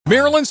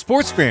Maryland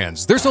sports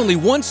fans, there's only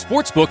one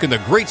sports book in the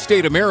great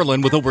state of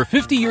Maryland with over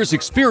 50 years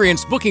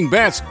experience booking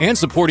bets and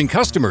supporting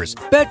customers.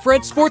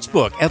 Betfred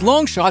Sportsbook at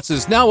Longshots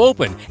is now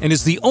open and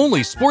is the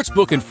only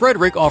sportsbook in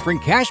Frederick offering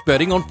cash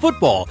betting on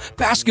football,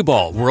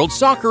 basketball, world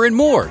soccer, and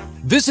more.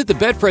 Visit the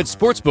Betfred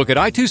Sportsbook at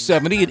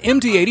I-270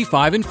 and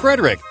MD-85 in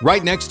Frederick,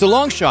 right next to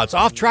Longshots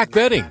off-track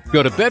betting.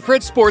 Go to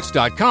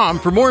BetfredSports.com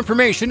for more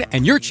information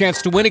and your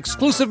chance to win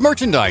exclusive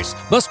merchandise.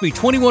 Must be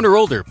 21 or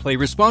older. Play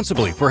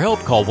responsibly. For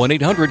help, call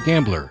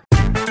 1-800-GAMBLER.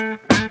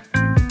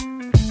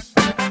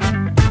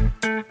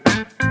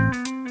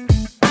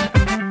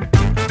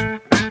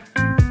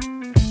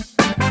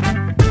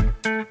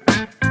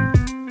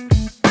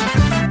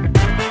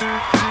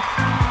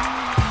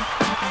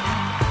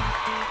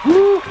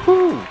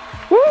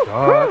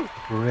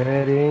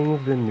 Spreading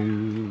the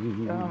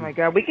news. Oh my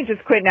God, we can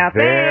just quit now.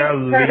 They're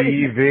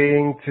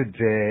leaving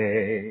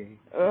today.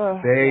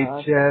 They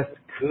God. just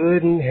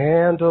couldn't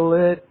handle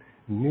it.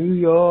 New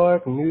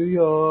York, New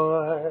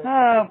York.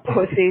 Oh,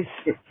 pussies.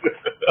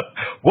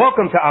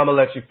 Welcome to I'ma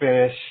Let You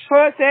Finish.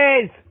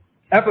 Pussies.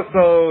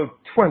 Episode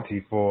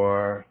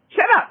 24.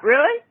 Shut up,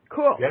 really?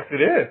 Cool. Yes,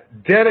 it is.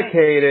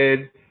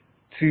 Dedicated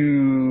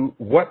to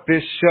what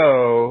this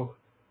show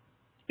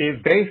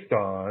is based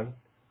on.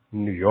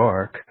 New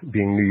York,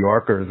 being New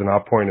Yorkers and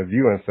our point of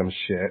view and some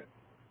shit.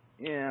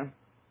 Yeah.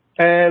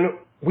 And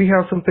we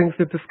have some things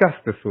to discuss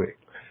this week.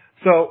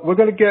 So we're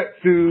going to get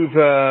to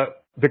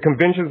the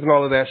conventions and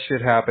all of that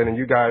shit happen. And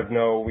you guys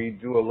know we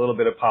do a little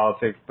bit of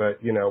politics, but,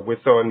 you know,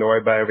 we're so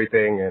annoyed by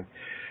everything. And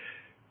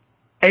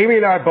Amy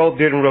and I both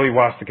didn't really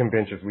watch the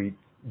conventions. We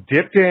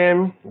dipped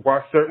in,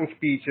 watched certain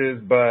speeches,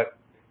 but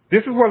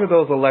this is one of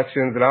those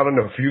elections, and I don't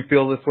know if you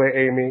feel this way,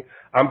 Amy.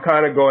 I'm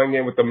kind of going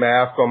in with the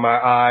mask on my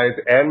eyes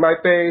and my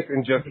face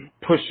and just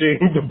pushing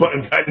the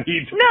buttons I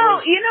need to No,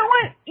 push. you know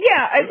what?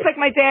 Yeah, it's like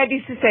my dad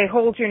used to say,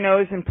 hold your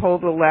nose and pull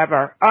the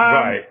lever.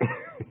 Right.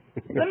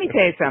 Let me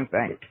tell you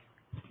something.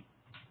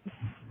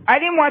 I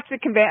didn't watch the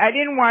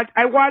convention.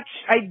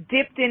 I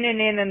dipped in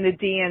the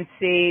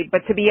DNC,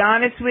 but to be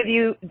honest with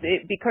you,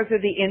 because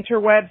of the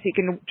interwebs, you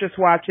can just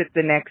watch it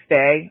the next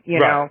day, you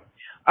know.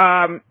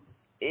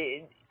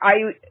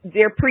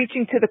 They're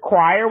preaching to the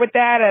choir with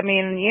that. I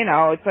mean, you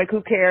know, it's like,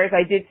 who cares?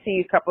 I did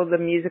see a couple of the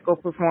musical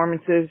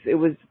performances. It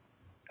was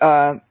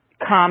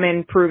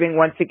Common proving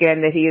once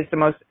again that he is the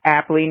most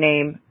aptly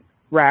named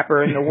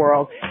rapper in the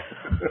world.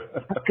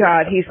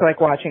 God, he's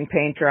like watching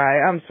paint dry.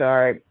 I'm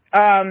sorry.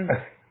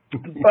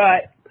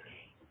 But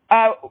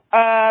I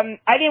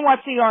didn't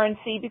watch the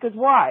RNC because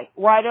why?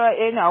 Why do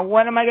I, you know,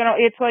 what am I going to,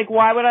 it's like,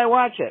 why would I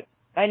watch it?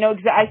 I know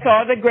I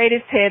saw the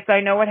greatest hits.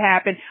 I know what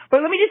happened.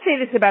 But let me just say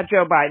this about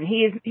Joe Biden.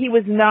 He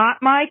was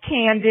not my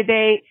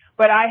candidate,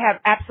 but I have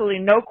absolutely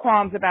no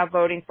qualms about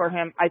voting for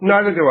him.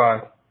 Neither do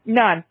I.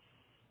 None.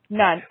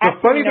 The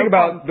funny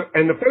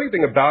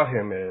thing about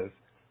him is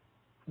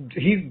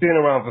he's been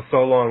around for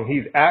so long.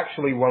 He's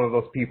actually one of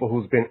those people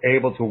who's been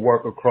able to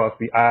work across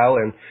the aisle,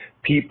 and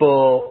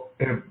people,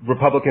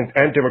 Republicans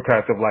and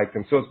Democrats, have liked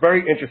him. So it's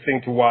very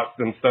interesting to watch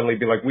them suddenly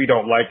be like, we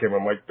don't like him.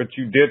 I'm like, but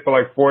you did for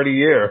like 40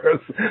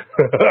 years.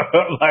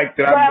 Like,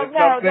 did I miss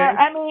something?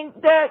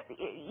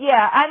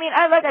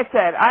 Like I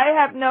said, I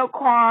have no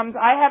qualms.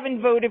 I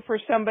haven't voted for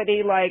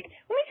somebody like,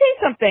 let me say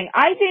something.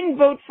 I didn't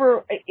vote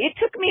for, it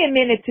took me a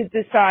minute to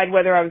decide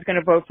whether I was going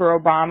to vote for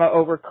Obama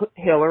over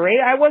Hillary.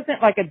 I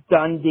wasn't like a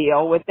done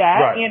deal with that,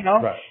 right, you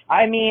know. Right.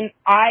 I mean,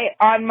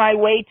 on my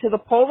way to the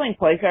polling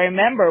place, I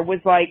remember, was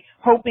like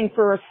hoping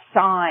for a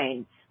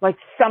sign, like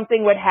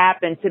something would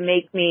happen to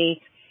make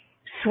me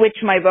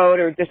switch my vote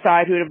or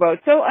decide who to vote.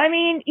 So, I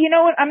mean, you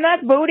know what? I'm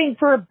not voting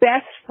for a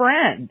best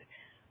friend.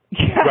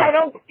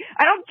 Right.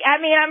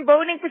 I'm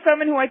voting for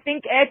someone who I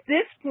think at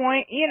this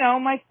point, you know,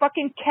 my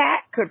fucking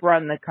cat could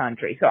run the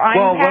country. So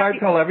what I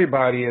tell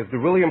everybody is the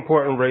really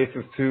important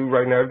races too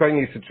right now, they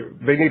need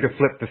to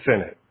flip the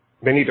Senate.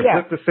 They need to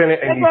flip the Senate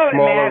and these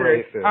smaller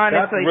races.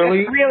 Honestly,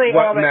 that's really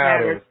what all that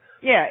matters.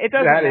 Yeah, it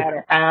doesn't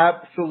matter.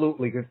 That is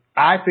absolutely, because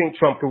I think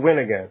Trump could win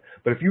again.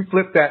 But if you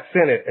flip that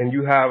Senate and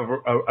you have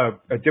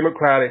a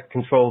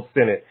Democratic-controlled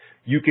Senate,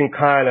 you can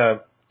kind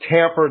of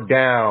tamper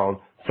down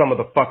some of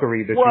the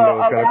fuckery that you know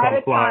is going to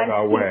come flying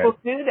our way. People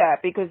do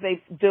that because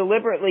they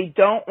deliberately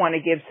don't want to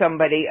give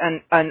somebody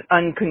an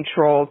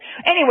uncontrolled.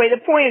 Anyway,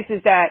 the point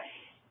is that,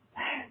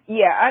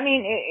 yeah, I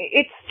mean,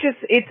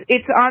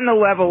 it's on the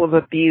level of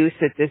abuse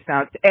at this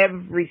now. It's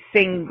every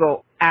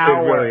single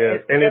hour.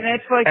 It really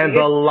is. And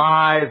the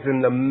lies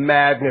and the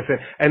madness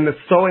and the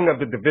sowing of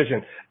the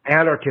division.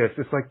 Anarchists,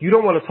 it's like you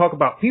don't want to talk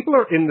about. People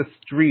are in the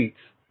streets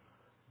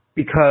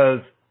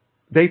because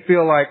they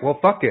feel like, well,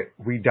 fuck it.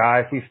 We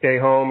die if we stay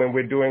home and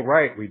we're doing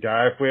right. We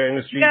die if we're in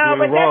the street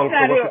doing wrong.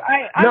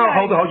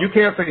 Hold on. You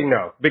can't say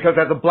no. Because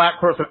as a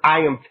black person, I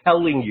am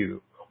telling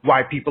you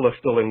why people are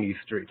still in these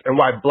streets and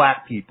why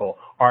black people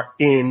are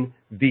in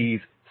these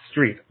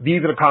streets.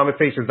 These are the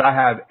conversations I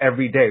have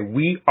every day.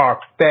 We are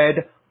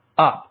fed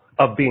up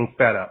of being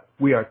fed up.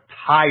 We are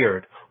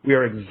tired. We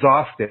are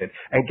exhausted.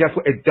 And guess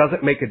what? It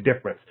doesn't make a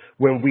difference.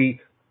 When we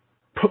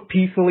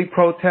peacefully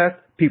protest,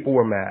 people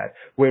were mad.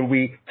 When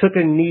we took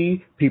a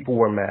knee, people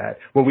were mad.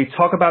 When we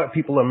talk about it,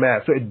 people are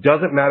mad. So it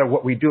doesn't matter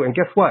what we do. And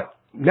guess what?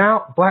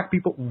 Now, black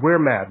people, we're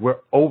mad. We're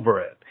over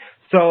it.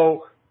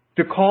 So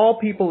to call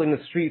people in the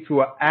streets who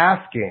are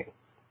asking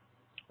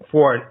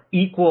for an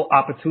equal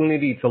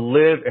opportunity to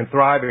live and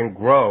thrive and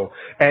grow,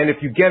 and if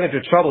you get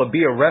into trouble,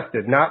 be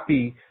arrested, not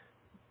be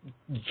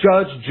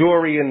judge,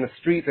 jury in the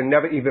streets and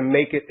never even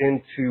make it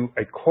into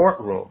a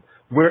courtroom.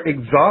 We're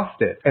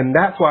exhausted, and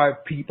that's why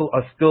people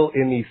are still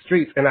in these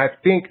streets. And I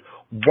think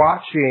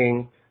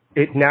watching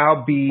it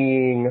now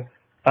being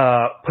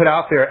put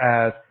out there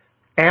as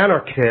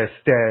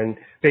anarchist and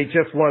they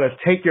just want to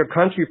take your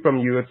country from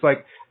you, it's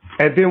like,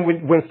 and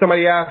then when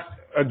somebody asks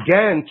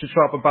again to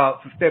Trump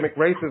about systemic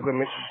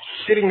racism and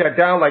shitting that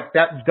down like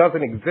that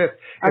doesn't exist.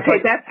 It's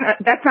okay, like,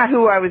 that's not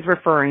who I was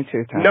referring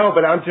to, Tom. No,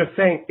 but I'm just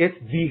saying it's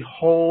the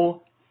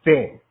whole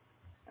thing.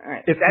 All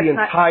right. It's the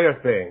entire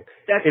thing.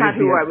 That's not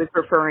who I was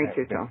referring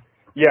to, Tom.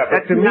 Yeah,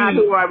 but that's not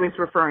who I was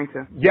referring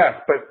to. Yes,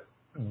 but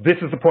this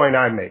is the point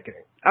I'm making.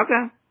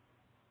 Okay.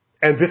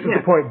 And this is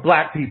the point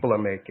black people are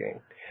making.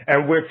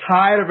 And we're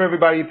tired of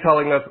everybody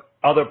telling us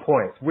other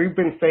points. We've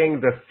been saying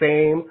the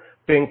same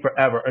thing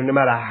forever. And no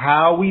matter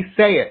how we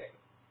say it,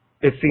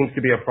 it seems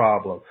to be a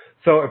problem.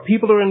 So if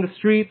people are in the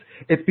streets,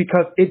 it's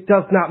because it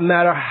does not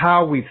matter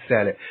how we've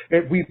said it.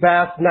 We've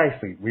asked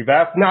nicely. We've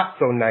asked not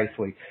so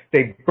nicely.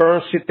 They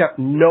burn shit down.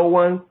 No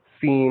one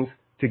seems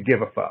to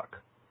give a fuck.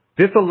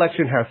 This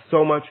election has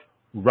so much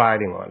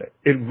riding on it.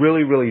 It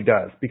really, really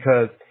does.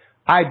 Because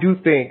I do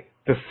think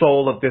the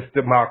soul of this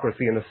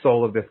democracy and the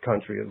soul of this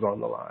country is on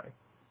the line.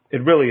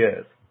 It really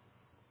is.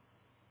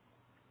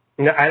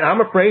 And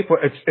I'm afraid for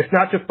it's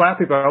not just black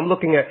people. I'm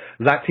looking at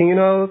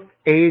Latinos,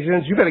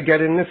 Asians. You better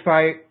get in this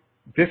fight.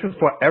 This is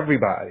for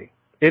everybody.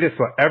 It is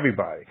for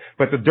everybody.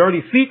 But the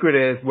dirty secret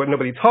is what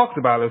nobody talks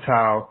about is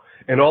how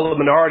in all the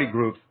minority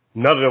groups,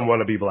 none of them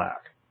want to be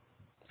black.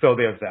 So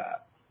there's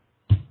that.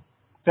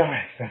 All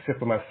right, that's it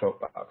for my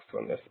soapbox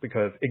on this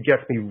because it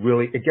gets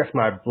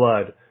my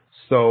blood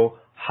so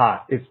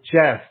hot. It's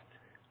just,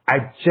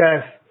 I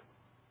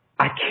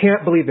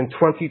can't believe in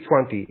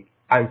 2020,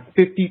 I'm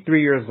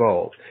 53 years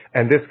old,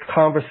 and this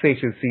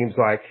conversation seems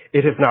like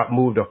it has not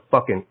moved a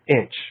fucking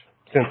inch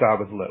since I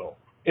was little.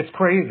 It's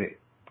crazy.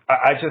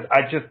 I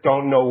just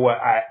don't know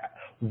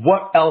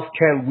what else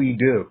can we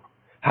do?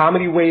 How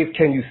many ways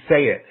can you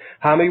say it?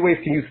 How many ways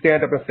can you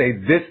stand up and say,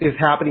 this is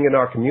happening in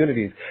our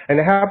communities? And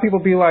to have people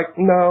be like,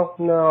 no,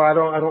 I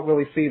don't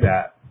really see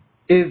that,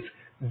 is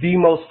the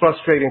most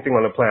frustrating thing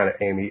on the planet,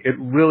 Amy. It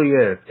really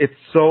is. It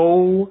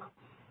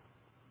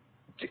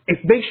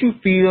makes you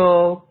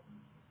feel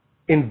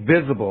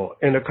invisible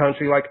in a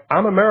country like,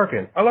 I'm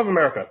American. I love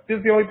America. This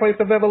is the only place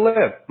I've ever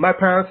lived. My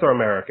parents are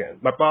American.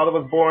 My father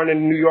was born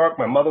in New York.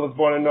 My mother was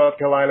born in North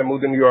Carolina,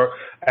 moved to New York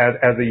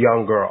as a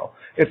young girl.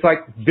 It's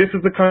like, this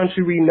is the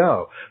country we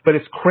know. But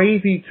it's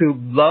crazy to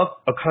love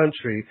a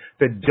country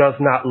that does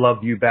not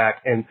love you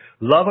back and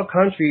love a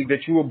country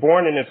that you were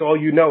born in. It's all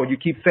you know. And you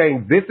keep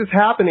saying, this is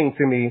happening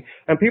to me.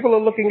 And people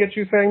are looking at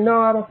you saying,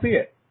 no, I don't see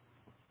it.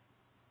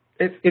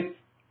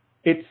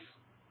 It's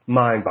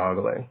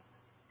mind-boggling.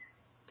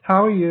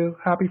 How are you?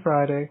 Happy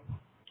Friday.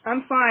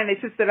 I'm fine.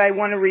 It's just that I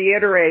want to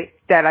reiterate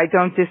that I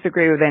don't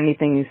disagree with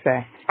anything you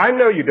say. I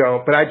know you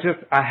don't, but I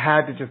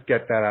had to just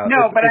get that out.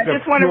 No, but I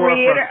just want to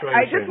reiterate.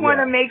 I just want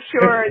to make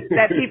sure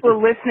that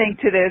people listening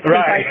to this,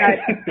 because I got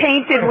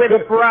painted with a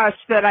brush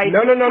that I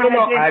No. I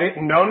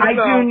didn't. No. I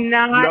do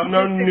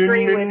not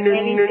disagree with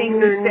anything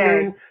you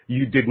said.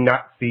 You did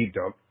not see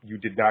them. You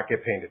did not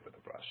get painted with a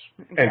brush.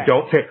 Okay. And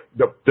don't take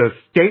the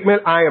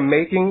statement I am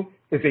making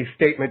is a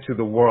statement to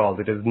the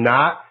world. It is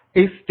not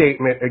a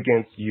statement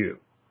against you.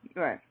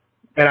 Right.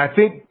 And I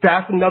think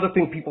that's another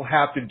thing people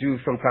have to do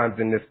sometimes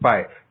in this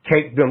fight.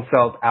 Take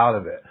themselves out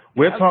of it.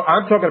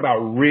 I'm talking about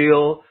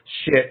real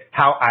shit,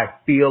 how I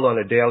feel on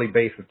a daily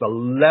basis, the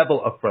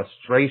level of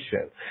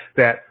frustration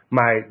that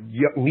my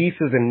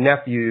nieces and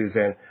nephews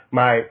and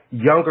my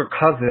younger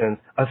cousins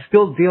are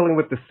still dealing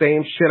with the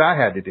same shit I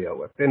had to deal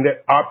with and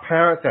that our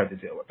parents had to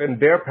deal with and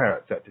their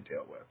parents had to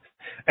deal with.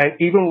 And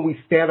even when we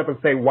stand up and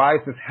say, why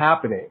is this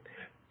happening?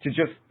 To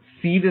just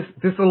see this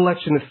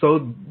election is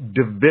so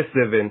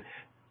divisive and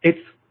it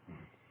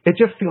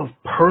just feels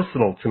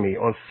personal to me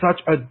on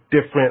such a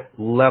different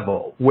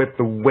level with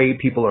the way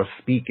people are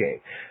speaking.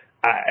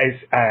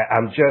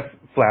 I'm just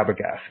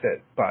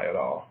flabbergasted by it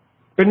all.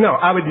 But no,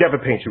 I would never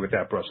paint you with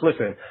that brush.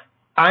 Listen,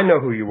 I know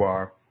who you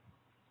are.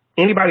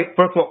 Anybody,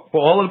 first of all,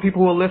 for all of the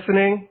people who are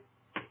listening,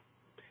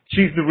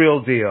 she's the real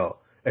deal.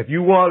 If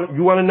you want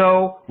to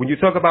know, when you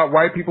talk about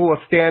white people who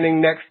are standing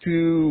next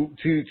to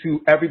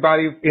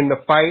everybody in the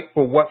fight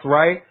for what's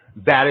right,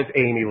 that is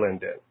Amy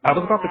Linden. I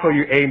was about to call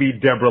you Amy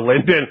Deborah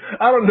Linden.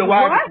 I don't know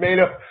why I made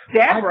up.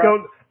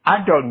 Deborah. I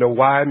don't know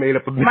why I made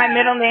up my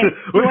middle name.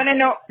 You want to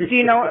know?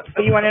 You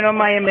want to know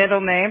my middle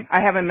name?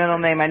 I have a middle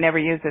name. I never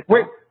use it.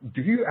 Wait,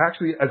 do you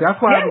actually? That's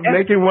why I was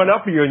making one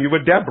up for you, and you were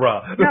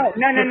Deborah. No.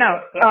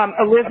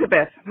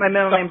 Elizabeth. My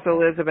middle name's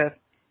Elizabeth.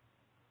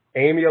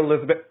 Amy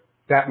Elizabeth.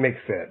 That makes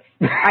sense.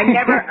 I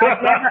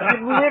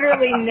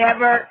literally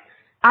never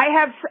I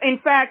have, in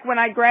fact, when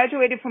I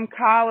graduated from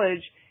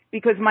college,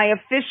 because my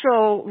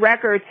official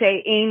records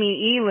say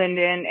Amy E.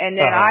 Linden, and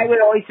then I would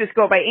always just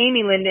go by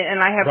Amy Linden,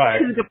 and I have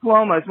 2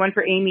 diplomas, one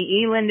for Amy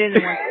E. Linden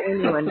and one for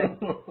Amy Linden.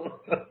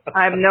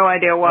 I have no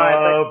idea why.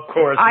 Of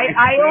course.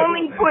 I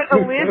only put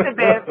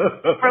Elizabeth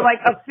for, like,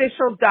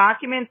 official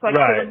documents, like,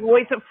 because I'm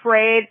always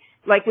afraid,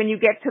 like, when you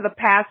get to the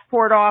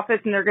passport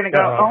office and they're going to go,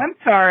 oh, I'm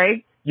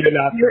sorry.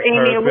 You're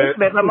Amy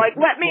Elizabeth. I'm like,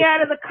 let me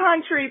out of the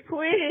country,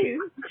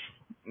 please.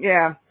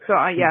 Yeah. So,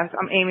 yes,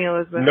 I'm Amy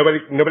Elizabeth.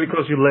 Nobody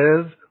calls you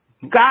Liz?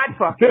 God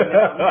fucking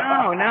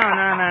no.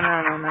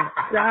 No.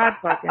 God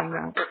fucking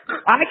no.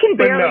 I can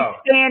barely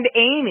stand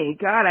Amy.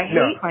 God, I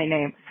hate my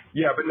name.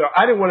 Yeah, but no,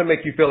 I didn't want to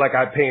make you feel like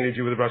I painted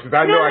you with a brush.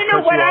 I know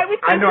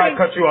I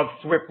cut you off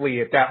swiftly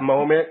at that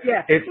moment.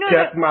 Yeah. It's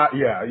it's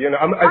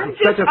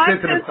such a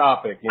sensitive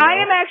topic. You know?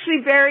 I am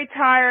actually very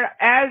tired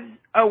as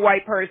a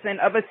white person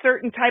of a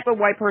certain type of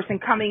white person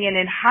coming in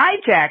and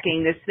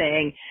hijacking this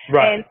thing.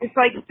 Right. And it's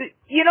like,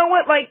 you know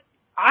what, like,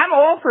 I'm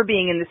all for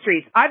being in the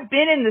streets. I've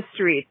been in the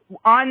streets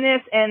on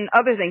this and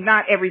other things,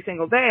 not every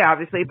single day,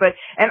 obviously,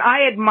 and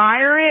I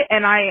admire it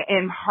and I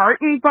am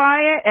heartened by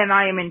it and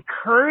I am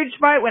encouraged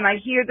by it when I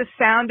hear the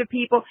sound of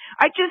people.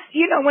 I just,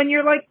 when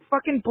you're like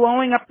fucking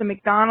blowing up the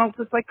McDonald's,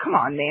 it's like, come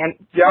on, man.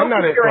 Yeah, I'm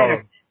not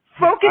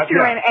Focus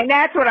your energy. And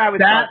that's what I was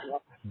talking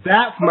about.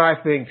 That's my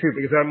thing too,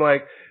 because I'm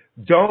like,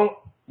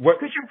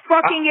 because you're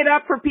fucking it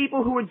up for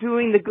people who are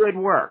doing the good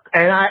work.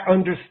 And I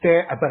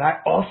understand, but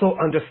I also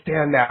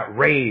understand that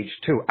rage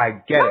too. I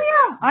get it.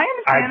 Yeah, I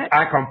understand it.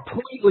 I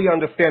completely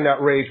understand that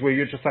rage where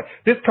you're just like,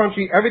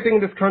 everything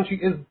in this country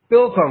is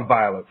built on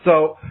violence.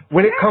 So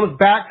when it comes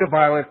back to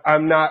violence,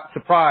 I'm not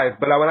surprised.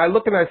 But when I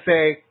look and I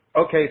say,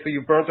 okay, so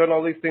you burnt on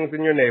all these things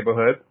in your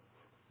neighborhood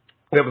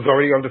that was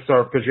already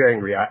undisturbed because you're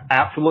angry. I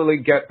absolutely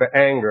get the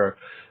anger.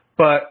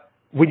 But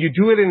when you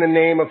do it in the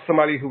name of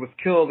somebody who was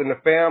killed and the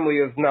family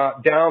is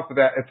not down for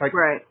that, it's like,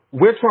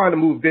 we're trying to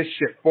move this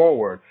shit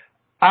forward.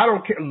 I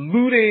don't care.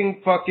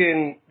 Looting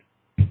fucking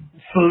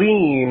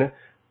Celine,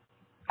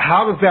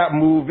 how does that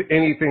move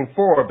anything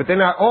forward? But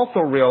then I also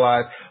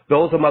realize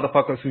those are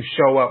motherfuckers who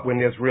show up when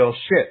there's real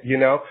shit,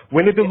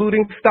 When did the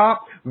looting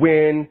stop?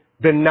 When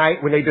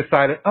they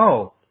decided,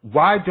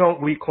 why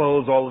don't we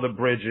close all of the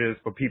bridges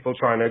for people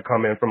trying to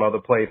come in from other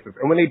places?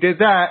 And when they did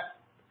that,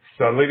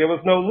 suddenly there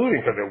was no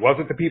looting because it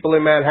wasn't the people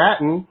in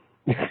Manhattan.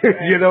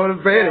 You know what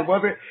I'm saying?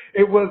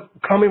 It was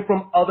coming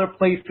from other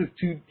places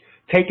to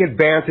take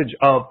advantage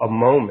of a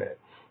moment.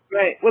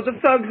 Right. Well, the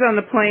thugs on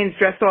the plains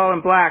dressed all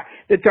in black,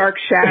 the dark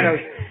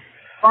shadows.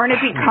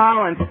 Barnaby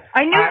Collins.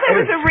 I knew there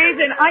was a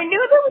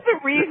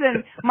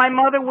reason my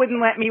mother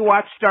wouldn't let me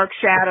watch Dark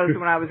Shadows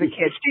when I was a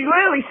kid. She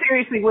literally,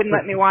 seriously wouldn't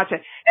let me watch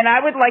it. And I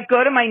would, like,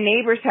 go to my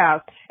neighbor's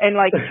house and,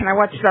 like, can I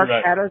watch Dark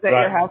Shadows at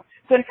your house?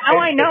 So now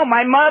I know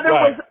my mother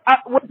was a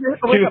part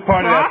of that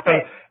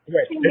prophet.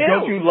 And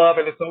don't you love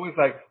it? It's always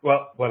like,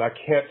 well, I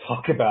can't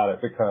talk about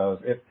it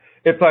because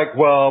it's like,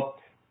 well,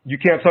 you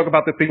can't talk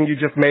about the thing you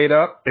just made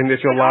up and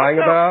that you're lying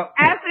about.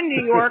 As a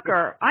New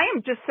Yorker, I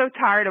am just so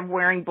tired of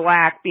wearing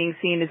black being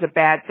seen as a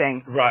bad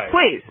thing. Right.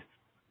 Please.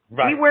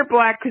 Right. We wear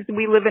black because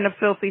we live in a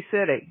filthy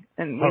city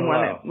and we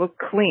want to look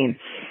clean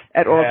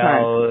at all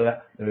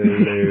times.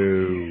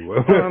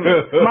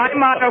 My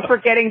motto for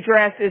getting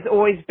dressed has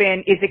always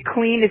been, is it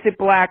clean, is it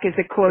black, is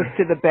it close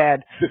to the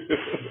bed?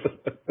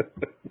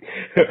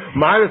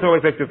 Mine is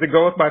always like, does it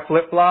go with my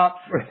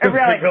flip-flops?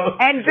 Really?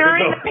 And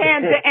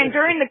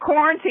during the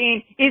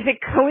quarantine, is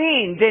it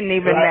clean? Didn't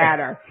even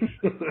matter.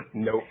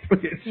 Nope.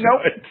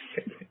 Nope.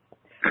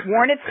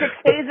 Worn it 6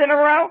 days in a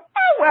row?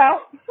 Oh,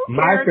 well.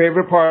 My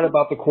favorite part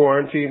about the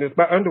quarantine is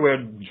my underwear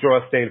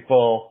drawer stayed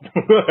full.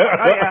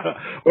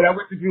 When I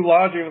went to do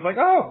laundry, it was like,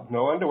 oh,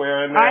 no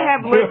underwear in there. I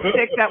have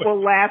lipstick that will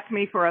last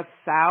me for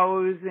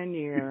 1,000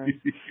 years.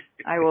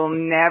 I will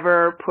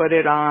never put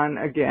it on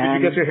again.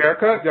 Did you get your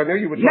haircut? I knew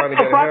you were trying to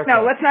get a haircut.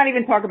 No, let's not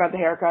even talk about the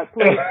haircut,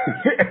 please.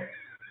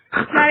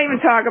 Let's not even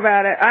talk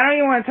about it. I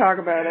don't even want to talk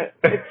about it.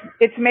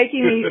 It's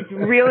making me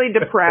really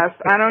depressed.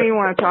 I don't even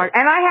want to talk.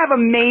 And I have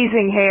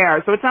amazing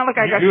hair, so it's not like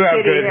I got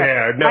shitty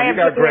hair. No, you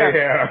got great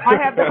hair. I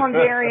have the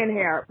Hungarian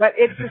hair, but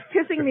it's just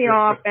pissing me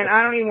off, and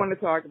I don't even want to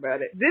talk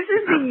about it. This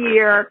is the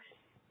year.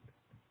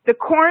 The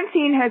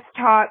quarantine has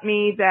taught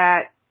me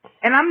that,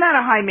 and I'm not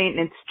a high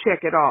maintenance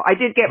chick at all. I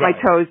did get my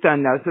toes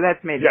done though, so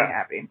that's made me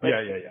happy. But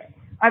yeah.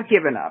 I've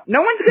given up.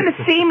 No one's going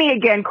to see me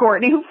again,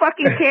 Courtney. Who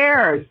fucking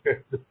cares?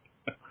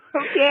 Who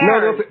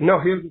cares? No,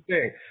 here's the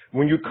thing.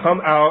 When you come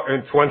out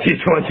in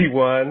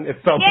 2021 at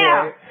some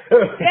point,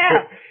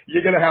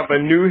 you're going to have a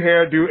new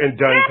hairdo and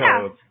done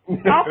toes.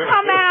 I'll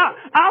come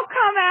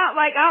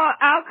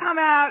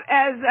out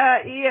as,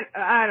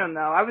 I don't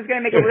know. I was going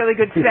to make a really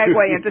good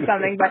segue into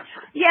something, but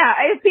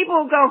if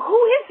people go,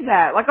 who is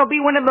that? Like, I'll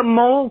be one of the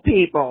mole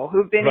people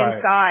who've been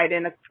inside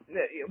and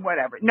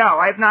whatever. No,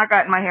 I've not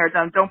gotten my hair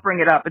done. Don't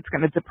bring it up. It's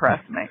going to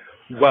depress me.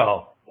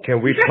 Well,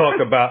 Can we talk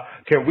about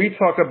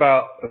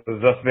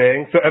the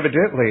thing? So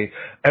evidently,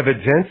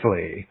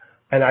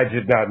 and I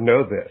did not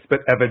know this,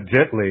 but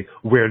evidently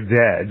we're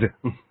dead.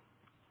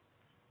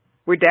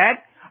 We're dead?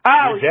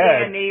 Oh,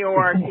 yeah, New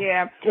York,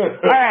 yeah. All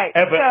right,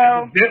 so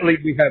evidently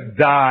we have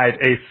died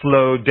a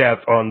slow death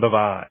on the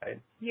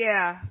vine.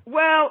 Yeah,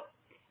 well,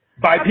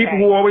 by people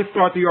who always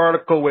start the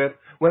article with,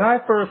 "When I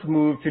first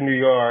moved to New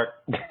York."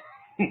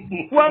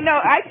 Well, no,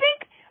 I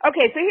think.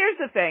 Okay, so here's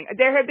the thing.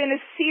 There have been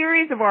a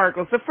series of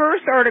articles. The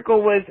first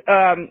article was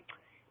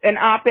an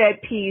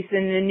op-ed piece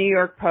in the New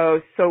York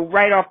Post, so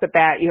right off the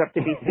bat you have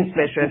to be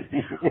suspicious.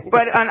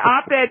 But an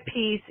op-ed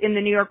piece in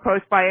the New York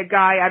Post by a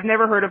guy I've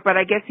never heard of, but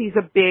I guess he's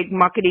a big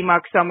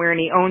muckety-muck somewhere, and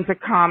he owns a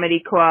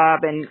comedy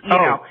club, and you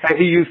know. And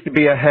he used to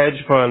be a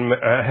hedge fund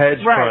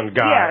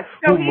guy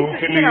so who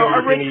moved to New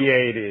York in the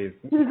 80s.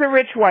 He's a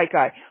rich white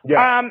guy.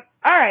 Yeah.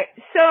 All right,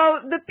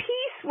 so the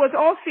piece was,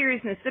 all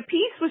seriousness, the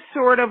piece was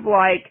sort of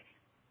like,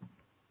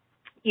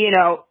 you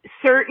know,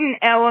 certain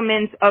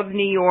elements of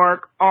New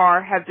York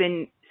have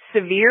been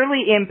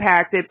severely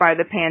impacted by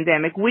the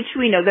pandemic, which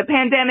we know, the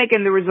pandemic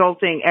and the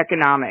resulting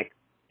economic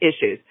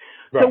issues.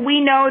 Right. So we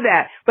know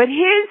that. But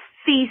his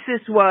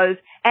thesis was,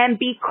 and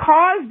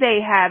because they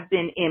have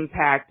been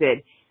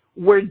impacted,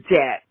 we're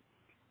dead.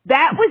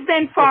 That was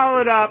then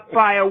followed up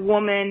by a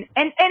woman,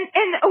 and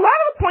a lot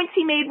of the points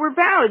he made were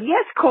valid.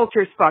 Yes,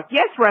 culture's fucked.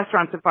 Yes,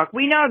 restaurants are fucked.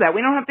 We know that.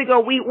 We don't have to go,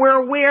 we're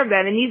aware of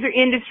that. And these are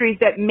industries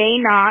that may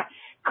not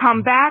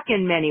come back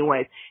in many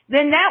ways.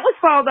 Then that was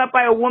followed up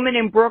by a woman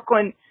in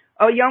Brooklyn,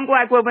 a young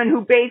black woman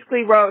who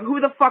basically wrote, "Who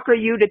the fuck are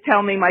you to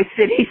tell me my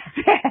city's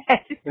dead?"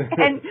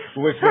 And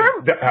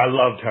I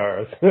loved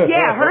hers.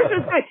 Yeah, hers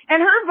was good.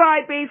 And her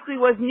vibe basically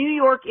was, New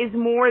York is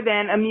more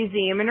than a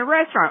museum and a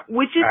restaurant,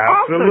 which is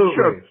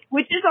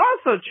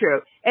also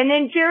true. And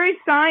then Jerry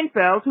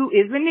Seinfeld, who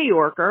is a New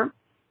Yorker,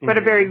 but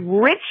a very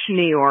rich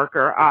New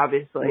Yorker,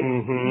 obviously,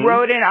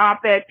 wrote an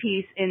op-ed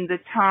piece in the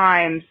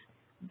Times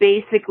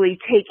basically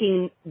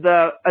taking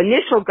the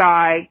initial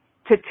guy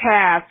to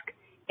task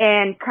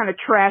and kind of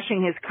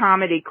trashing his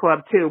comedy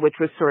club too, which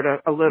was sort of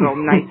a little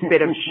nice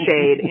bit of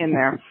shade in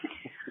there.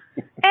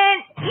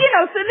 And, you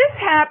know, so this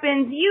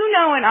happens, you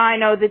know, and I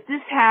know that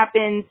this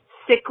happens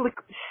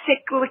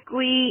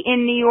cyclically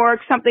in New York.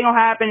 Something will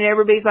happen and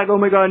everybody's like, "Oh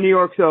my God, New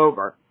York's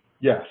over."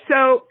 Yes.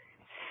 So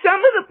some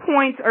of the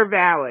points are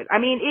valid. I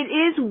mean, it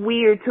is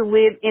weird to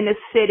live in a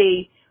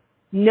city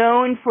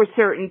known for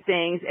certain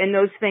things and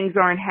those things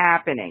aren't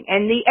happening.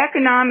 And the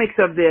economics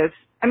of this,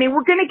 I mean,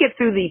 we're going to get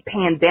through the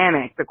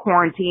pandemic, the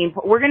quarantine.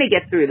 We're going to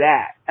get through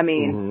that. I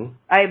mean,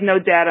 I have no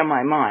doubt in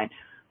my mind.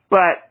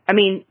 But, I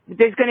mean,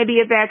 there's going to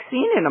be a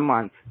vaccine in a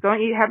month.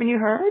 Haven't you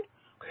heard?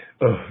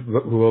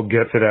 We'll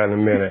get to that in a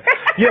minute.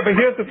 Yeah, but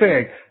here's the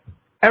thing.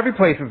 Every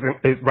place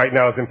right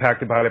now is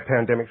impacted by the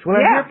pandemic. So when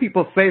I hear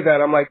people say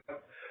that, I'm like,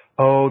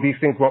 oh, these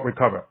things won't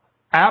recover.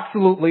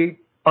 Absolutely,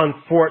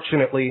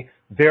 unfortunately,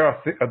 there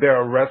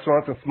are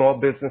restaurants and small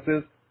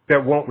businesses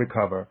that won't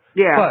recover.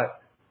 Yeah.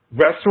 But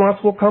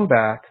restaurants will come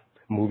back,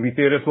 movie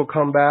theaters will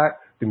come back,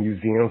 the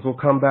museums will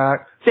come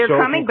back. They're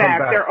coming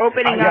back. They're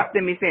opening up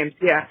the museums.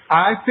 Yeah.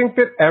 I think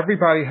that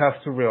everybody has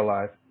to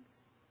realize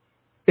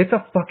it's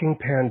a fucking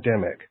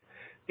pandemic.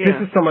 Yeah.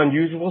 This is some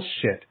unusual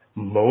shit.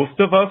 Most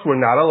of us were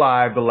not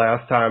alive the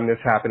last time this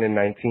happened in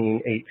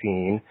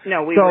 1918.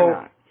 No, we were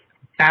not.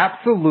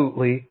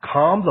 Absolutely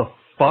calm the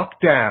fuck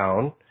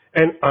down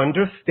and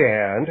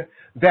understand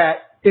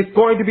that it's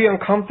going to be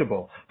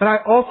uncomfortable. But I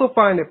also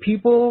find that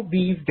people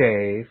these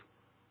days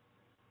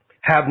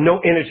have no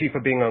energy for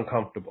being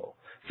uncomfortable.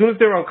 As soon as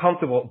they're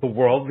uncomfortable, the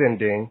world's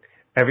ending,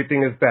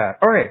 everything is bad.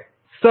 All right,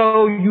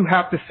 so you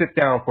have to sit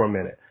down for a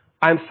minute.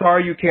 I'm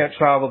sorry you can't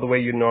travel the way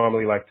you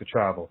normally like to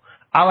travel.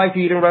 I like to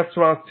eat in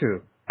restaurants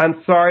too.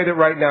 I'm sorry that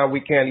right now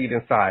we can't eat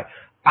inside.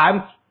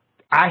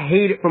 I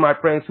hate it for my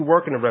friends who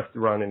work in the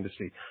restaurant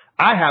industry.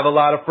 I have a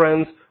lot of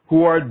friends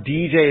who are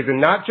DJs,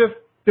 and not just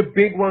the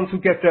big ones who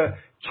get to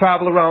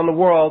travel around the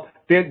world.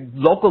 They're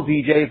local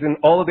DJs, and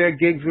all of their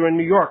gigs are in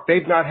New York.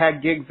 They've not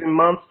had gigs in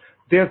months.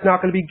 There's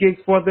not going to be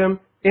gigs for them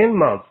in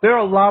months. There are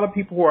a lot of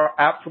people who are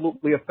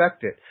absolutely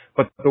affected.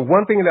 But the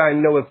one thing that I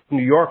know as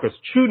New Yorkers,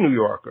 true New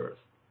Yorkers,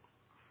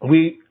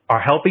 we are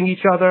helping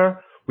each other,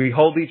 we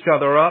hold each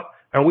other up,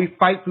 and we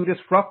fight through this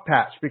rough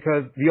patch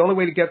because the only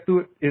way to get through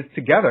it is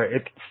together.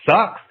 It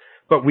sucks,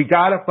 but we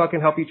gotta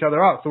fucking help each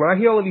other out. So when I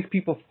hear all of these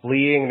people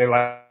fleeing, and they're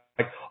like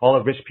all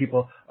the rich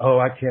people, oh,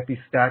 I can't be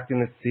stacked in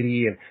the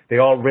city, and they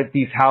all rent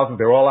these houses,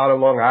 they're all out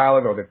of Long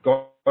Island, or they've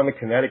gone to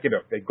Connecticut,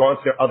 or they've gone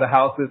to their other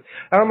houses.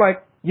 And I'm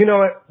like, you know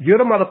what? You're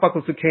the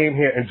motherfuckers who came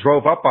here and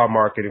drove up our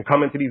market and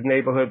come into these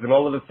neighborhoods, and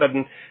all of a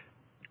sudden,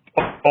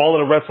 all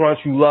of the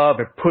restaurants you love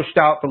have pushed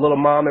out the little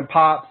mom and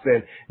pops,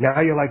 and now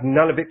you're like,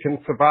 none of it can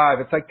survive.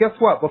 It's like, guess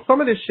what? Well,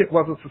 some of this shit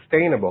wasn't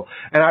sustainable.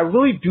 And I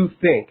really do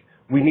think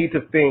we need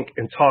to think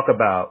and talk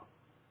about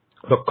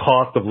the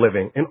cost of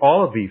living in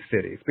all of these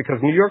cities, because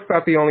New York's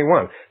not the only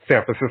one.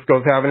 San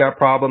Francisco's having that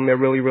problem. They're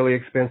really, really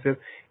expensive.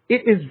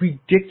 It is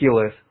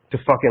ridiculous to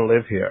fucking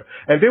live here.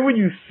 And then when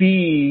you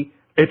see,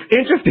 it's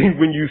interesting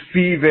when you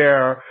see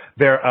their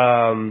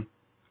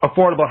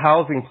affordable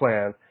housing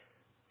plan,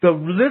 the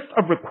list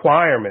of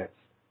requirements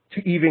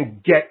to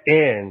even get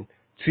in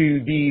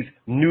to these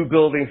new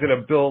buildings that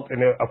are built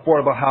in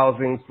affordable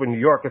housing for New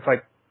York, it's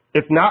like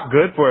It's not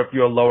good for if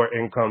you're a lower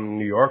income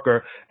New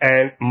Yorker,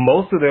 and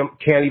most of them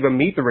can't even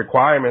meet the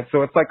requirements.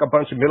 So it's like a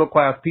bunch of middle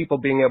class people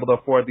being able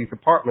to afford these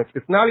apartments.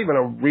 It's not even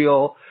a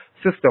real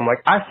system.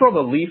 Like, I saw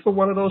the lease of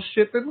one of those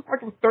shit. It looks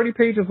like it was 30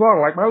 pages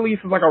long. Like, my lease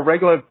is like a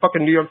regular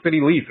fucking New York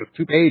City lease. It's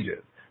 2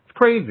 pages. It's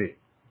crazy.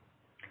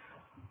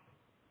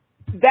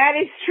 That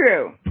is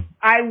true.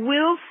 I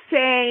will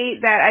say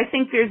that I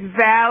think there's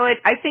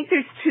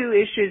two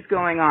issues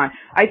going on.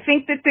 I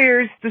think that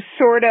there's the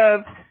sort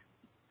of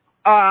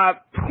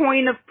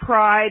point of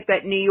pride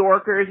that New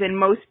Yorkers in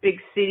most big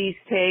cities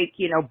take,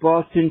 you know,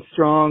 Boston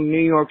strong,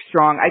 New York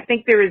strong. I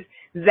think there is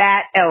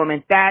that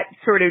element, that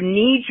sort of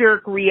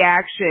knee-jerk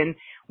reaction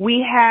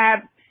we have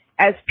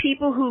as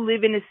people who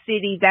live in a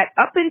city that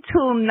up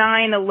until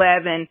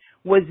 9/11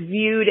 was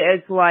viewed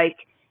as like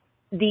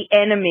the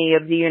enemy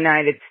of the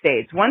United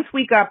States. Once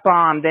we got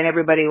bombed, then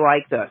everybody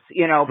liked us,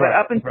 you know, but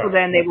up until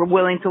then they were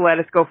willing to let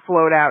us go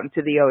float out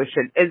into the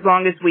ocean as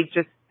long as we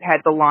just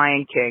had the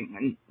Lion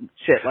King and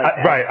shit like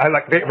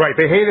that.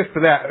 They hate us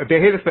for that. They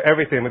hate us for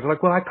everything. It's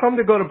like, well, I come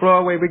to go to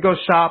Broadway. We go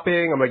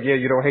shopping. I'm like, yeah,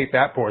 you don't hate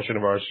that portion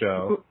of our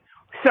show.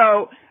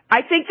 So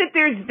I think that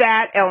there's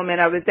that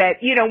element of it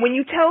that, you know, when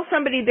you tell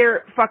somebody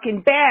they're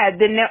fucking bad,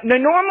 the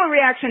normal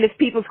reaction is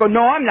people go,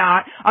 no, I'm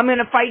not. I'm going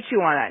to fight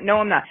you on that. No,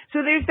 I'm not. So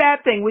there's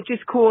that thing, which is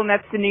cool, and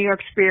that's the New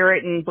York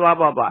spirit and blah,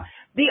 blah, blah.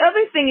 The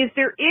other thing is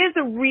there is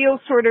a real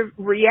sort of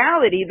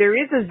reality. There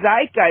is a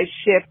zeitgeist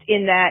shift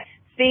in that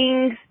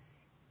things,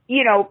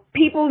 you know,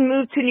 people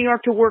move to New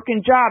York to work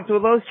in jobs. Well,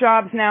 those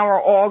jobs now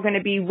are all going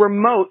to be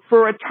remote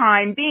for a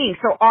time being.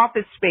 So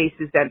office space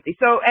is empty.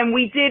 So, and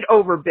we did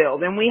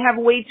overbuild, and we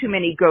have way too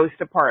many ghost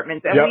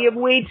apartments, and we have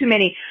way too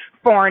many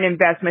foreign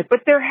investments. But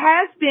there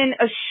has been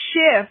a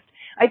shift.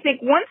 I think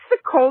once the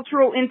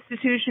cultural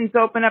institutions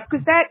open up,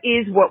 because that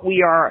is what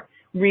we are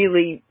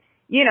really,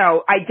 you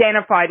know,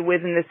 identified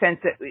with in the sense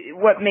that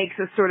what makes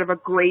us sort of a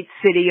great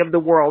city of the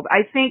world.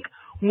 I think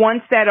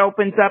once that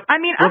opens up, I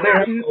mean, they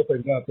haven't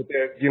opened up, but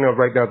they're, you know,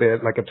 right now they're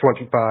at like a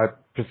 25%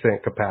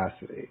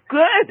 capacity.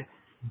 Good.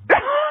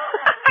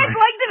 I'd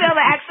like to be able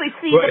to actually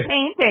see the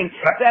painting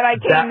that I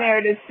came there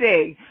to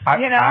see.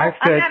 You know,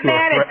 I'm not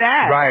mad at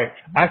that. Right.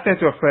 I said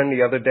to a friend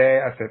the other day,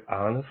 I said,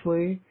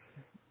 honestly,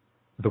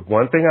 the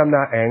one thing I'm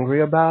not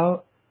angry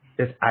about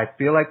is I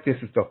feel like this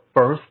is the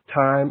first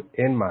time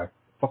in my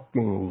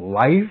fucking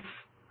life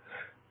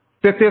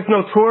that there's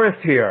no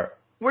tourists here.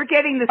 We're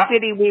getting the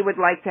city we would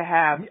like to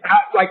have.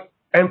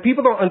 And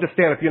people don't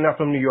understand if you're not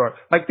from New York.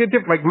 Like, they're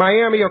different. Like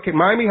Miami, okay,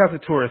 Miami has a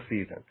tourist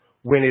season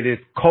when it is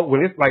cold,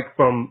 when it's like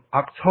from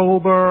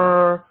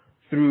October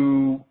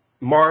through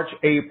March,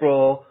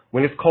 April,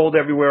 when it's cold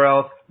everywhere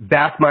else.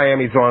 That's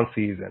Miami's on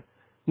season.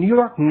 New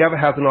York never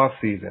has an off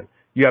season.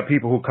 You have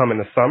people who come in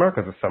the summer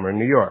because it's summer in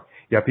New York.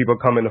 You have people who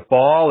come in the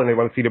fall and they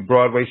want to see the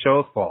Broadway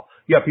shows fall.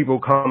 You have people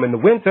who come in the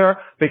winter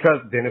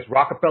because then it's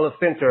Rockefeller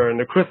Center and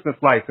the Christmas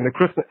lights and the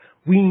Christmas.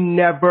 We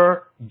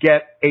never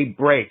get a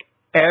break.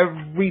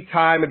 Every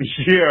time of the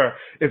year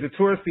is a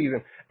tourist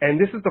season. And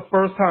this is the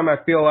first time I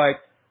feel like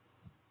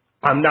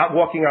I'm not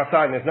walking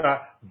outside and there's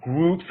not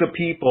groups of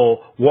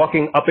people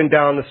walking up and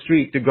down the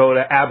street to go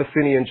to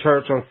Abyssinian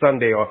Church on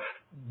Sunday, or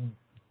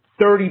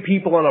 30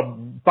 people on a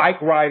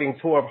bike riding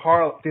tour of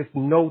Harlem. There's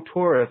no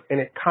tourists, and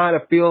it kind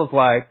of feels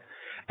like,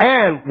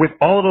 and with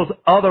all those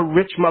other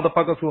rich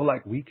motherfuckers who are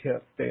like, we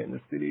can't stay in the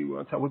city,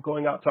 we're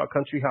going out to our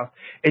country house.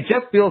 It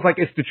just feels like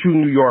it's the true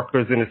New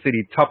Yorkers in the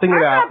city toughing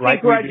it out. I'm not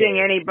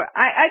begrudging anybody.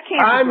 I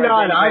can't. I'm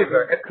not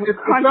either. It's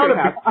not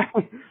a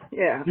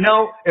yeah.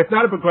 No, it's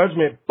not a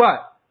begrudgment,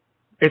 but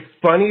it's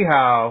funny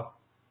how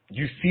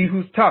you see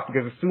who's tough,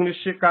 because as soon as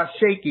shit got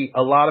shaky,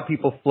 a lot of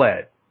people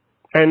fled.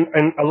 And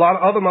a lot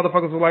of other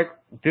motherfuckers were like,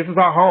 this is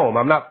our home.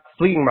 I'm not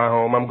fleeing my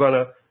home. I'm going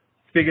to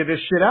figure this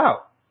shit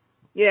out.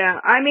 Yeah,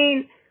 I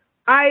mean,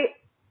 I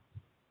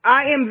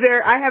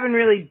haven't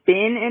really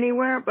been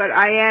anywhere, but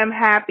I am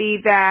happy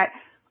that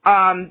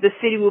the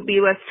city will be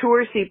less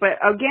touristy. But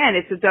again,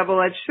 it's a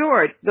double-edged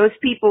sword. Those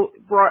people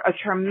brought a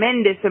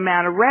tremendous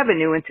amount of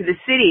revenue into the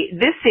city.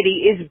 This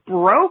city is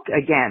broke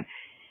again.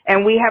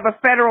 And we have a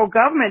federal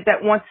government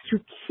that wants to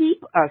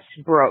keep us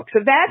broke. So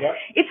that's,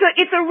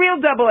 it's a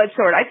real double-edged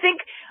sword. I think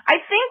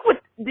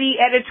what the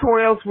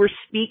editorials we're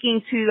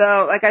speaking to,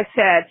 though, like I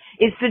said,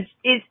 is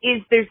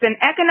there's an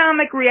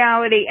economic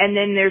reality and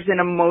then there's an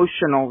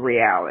emotional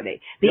reality.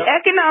 The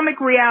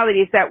economic reality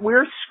is that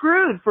we're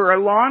screwed for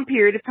a long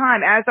period of time,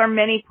 as are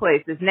many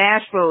places.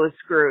 Nashville is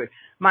screwed.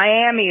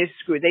 Miami is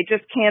screwed. They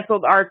just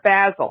canceled Art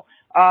Basel.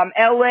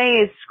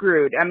 LA is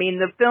screwed. I mean,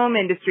 the film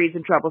industry is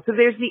in trouble. So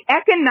there's the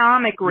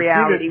economic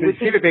reality. You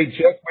see that they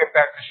just went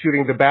back to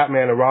shooting the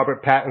Batman, and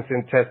Robert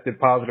Pattinson tested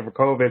positive for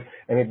COVID,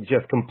 and it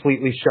just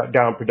completely shut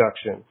down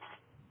production.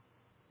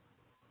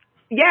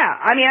 Yeah,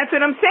 I mean, that's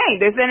what I'm saying.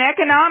 There's an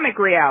economic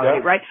reality,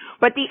 right?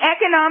 But the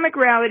economic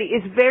reality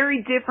is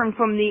very different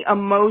from the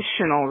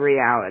emotional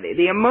reality.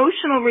 The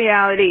emotional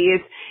reality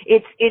is,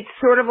 it's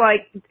sort of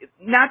like,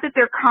 not that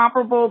they're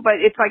comparable, but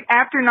it's like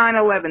after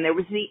 9/11, there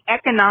was the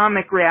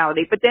economic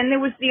reality, but then there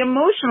was the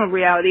emotional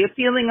reality of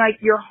feeling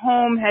like your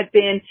home had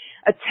been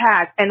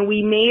attacked and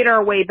we made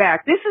our way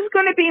back. This is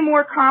going to be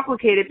more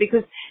complicated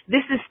because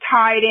this is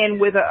tied in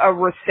with a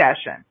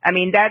recession. I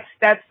mean,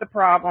 that's the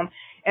problem.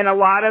 And a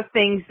lot of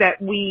things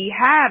that we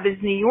have as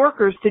New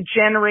Yorkers to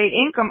generate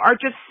income are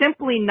just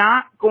simply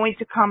not going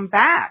to come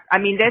back. I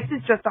mean, this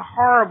is just a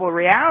horrible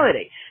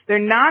reality. They're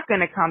not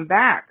going to come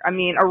back. I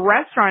mean, a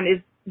restaurant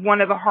is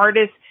one of the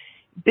hardest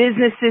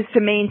businesses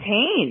to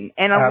maintain,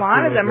 and a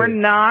lot of them are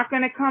not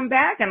going to come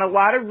back. And a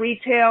lot of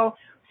retail,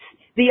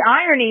 the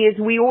irony is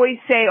we always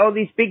say, oh,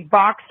 these big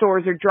box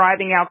stores are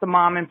driving out the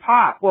mom and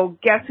pop. Well,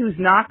 guess who's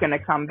not going to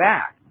come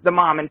back? The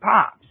mom and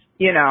pops,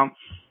 you know.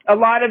 A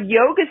lot of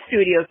yoga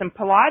studios and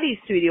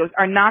Pilates studios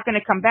are not going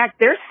to come back.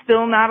 They're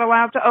still not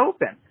allowed to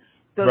open.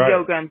 The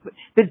yoga and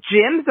the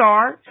gyms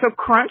are, so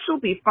Crunch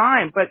will be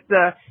fine. But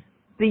the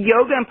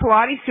yoga and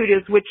Pilates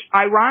studios, which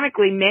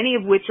ironically many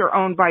of which are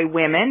owned by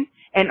women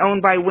and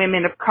owned by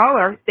women of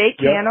color, they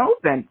can't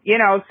open. You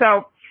know,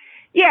 so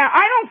yeah,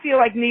 I don't feel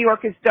like New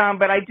York is done,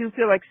 but I do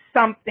feel like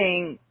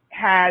something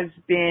has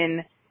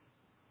been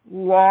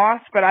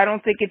lost, but I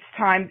don't think it's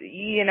time.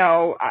 You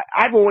know,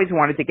 I've always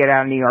wanted to get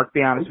out of New York, to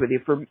be honest with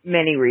you, for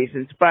many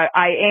reasons. But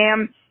I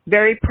am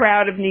very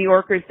proud of New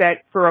Yorkers that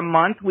for a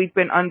month we've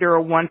been under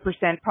a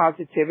 1%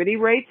 positivity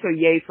rate. So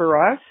yay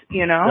for us,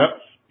 you know.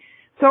 Yep.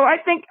 So I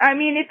think, I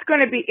mean, it's going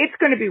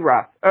to be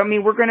rough. I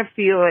mean, we're going to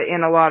feel it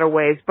in a lot of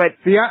ways. But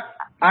see,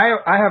 I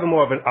have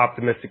more of an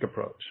optimistic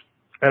approach.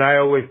 And I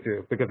always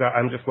do, because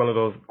I'm just one of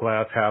those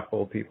glass half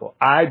full people.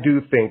 I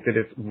do think that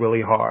it's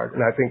really hard,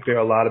 and I think there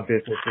are a lot of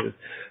businesses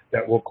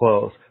that will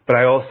close. But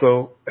I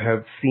also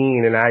have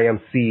seen, and I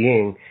am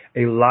seeing,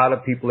 a lot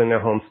of people in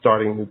their homes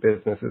starting new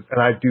businesses. And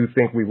I do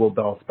think we will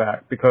bounce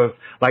back, because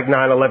like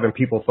 9/11,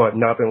 people thought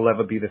nothing will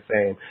ever be the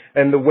same.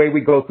 And the way we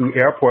go through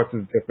airports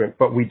is different,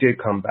 but we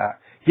did come back.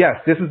 Yes,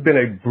 this has been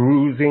a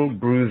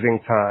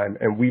bruising time,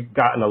 and we've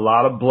gotten a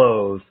lot of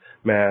blows,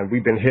 man.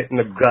 We've been hit in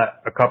the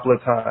gut a couple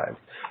of times.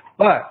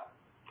 But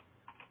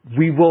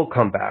we will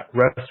come back.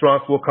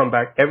 Restaurants will come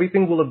back.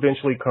 Everything will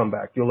eventually come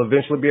back. You'll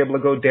eventually be able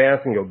to go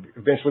dancing. You'll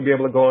eventually be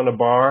able to go in a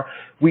bar.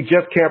 We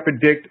just can't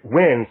predict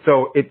when.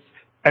 So it's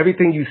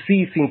everything you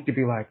see seems to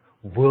be like,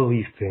 will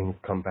these things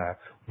come back?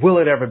 Will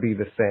it ever be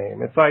the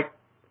same? It's like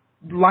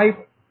life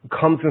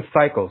comes in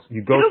cycles.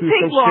 You go through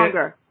some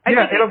longer. Shit.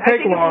 It'll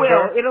take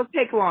longer. It'll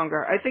take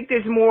longer. I think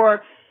there's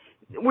more.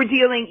 We're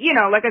dealing, you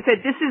know, like I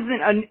said, this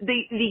isn't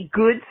the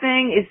good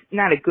thing is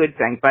not a good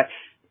thing, but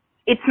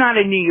it's not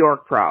a New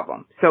York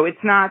problem. So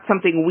it's not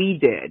something we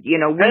did, you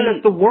know. And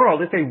it's the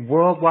world. It's a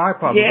worldwide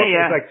problem.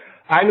 Yeah. It's like,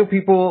 I knew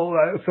people,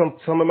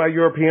 some of my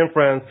European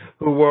friends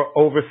who were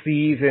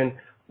overseas and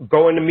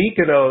going to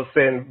Mykonos,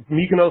 and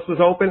Mykonos was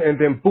open, and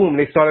then boom,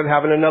 they started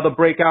having another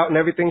breakout and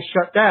everything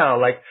shut down.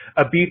 Like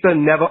Ibiza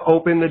never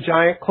opened the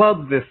giant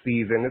clubs this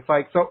season. It's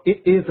like, so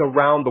it is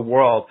around the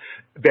world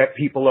that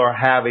people are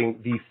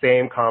having these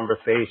same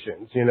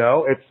conversations, you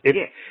know.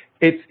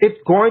 It's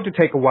going to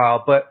take a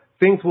while, but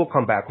things will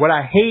come back. What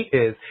I hate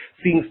is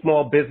seeing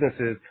small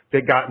businesses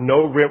that got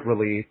no rent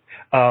relief,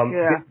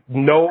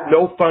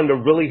 no fund to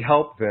really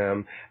help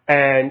them.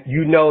 And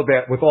you know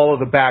that with all of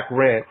the back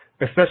rent,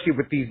 especially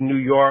with these New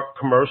York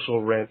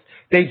commercial rents,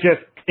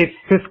 it's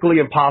fiscally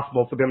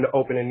impossible for them to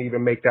open and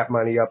even make that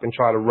money up and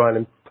try to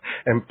run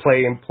and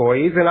pay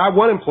employees. And I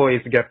want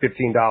employees to get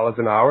 $15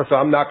 an hour, so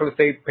I'm not going to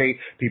say pay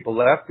people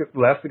less,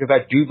 because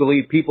I do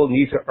believe people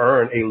need to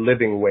earn a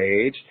living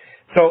wage.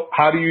 So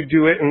how do you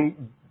do it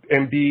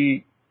and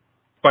be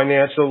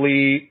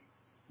financially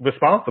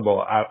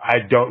responsible? I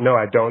don't know.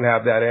 I don't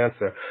have that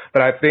answer.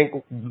 But I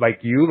think like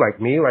you,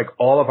 like me, like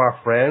all of our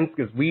friends,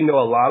 because we know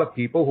a lot of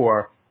people who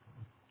are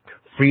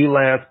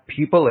freelance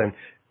people and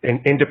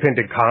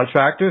independent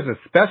contractors,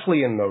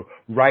 especially in the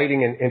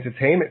writing and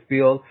entertainment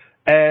field,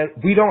 and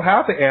we don't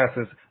have the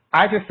answers.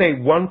 I just say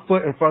one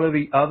foot in front of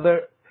the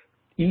other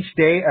each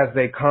day as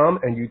they come,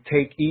 and you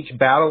take each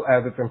battle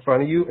as it's in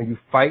front of you, and you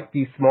fight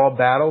these small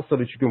battles so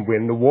that you can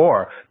win the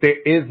war. There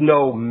is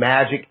no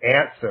magic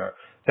answer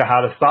to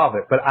how to solve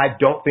it, but I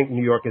don't think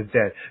New York is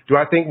dead. Do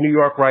I think New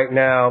York right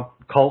now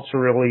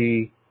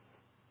culturally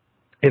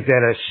is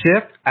at a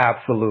shift?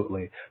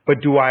 Absolutely.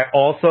 But do I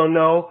also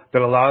know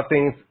that a lot of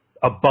things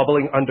are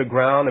bubbling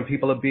underground and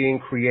people are being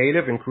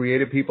creative, and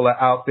creative people are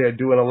out there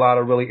doing a lot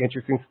of really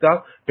interesting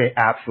stuff? They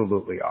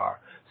absolutely are.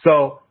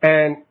 So,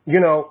 and, you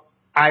know,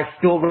 I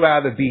still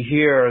rather be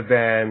here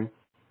than,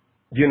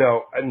 you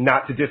know,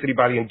 not to diss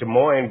anybody in Des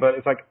Moines, but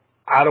it's like,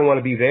 I don't want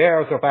to be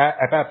there. So if I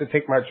have to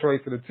take my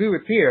choice of the two,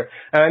 it's here.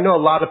 And I know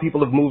a lot of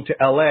people have moved to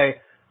LA.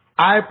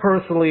 I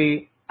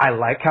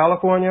like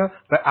California,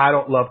 but I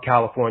don't love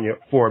California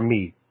for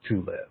me to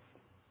live.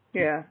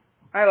 Yeah,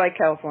 I like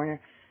California.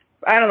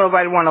 I don't know if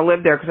I'd want to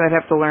live there because I'd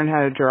have to learn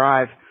how to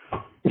drive.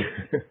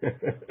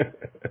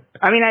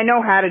 I mean, I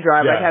know how to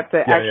drive. I'd have to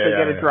actually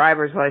get a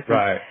driver's license.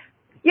 Right.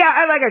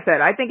 Yeah, like I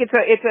said, I think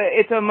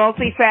it's a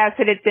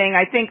multifaceted thing.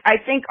 I think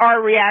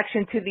our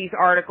reaction to these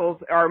articles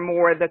are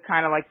more the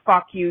kind of like,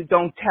 fuck you,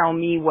 don't tell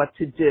me what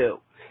to do.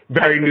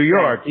 Very New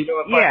York. You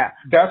know,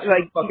 that's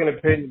like, the fucking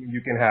opinion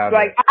you can have.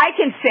 Like, I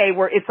can say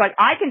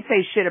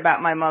shit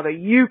about my mother.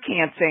 You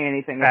can't say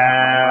anything about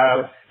my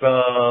mother.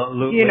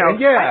 Absolutely. You know,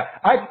 and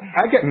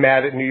I get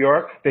mad at New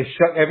York. They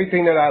shut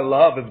everything that I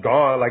love is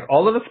gone. Like,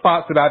 all of the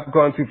spots that I've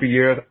gone to for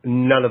years,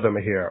 none of them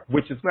are here,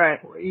 which is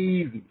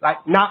crazy.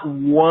 Like, not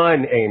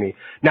one, Amy.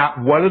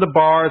 Not one of the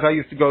bars I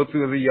used to go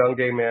to as a young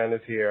gay man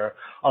is here.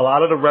 A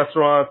lot of the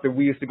restaurants that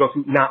we used to go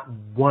to, not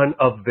one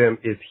of them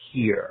is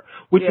here,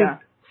 which is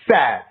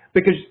sad.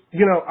 Because,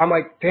 you know, I'm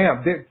like,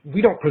 damn,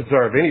 we don't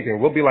preserve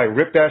anything. We'll be like,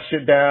 rip that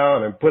shit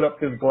down and put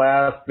up this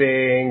glass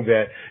thing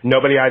that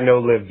nobody I know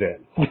lives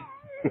in.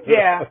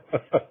 Yeah,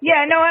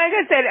 no, like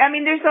I said, I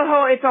mean,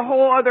 it's a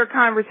whole other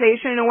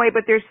conversation in a way,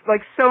 but there's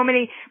like so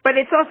many, but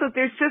it's also,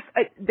 there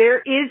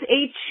is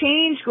a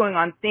change going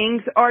on.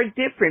 Things are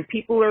different.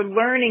 People are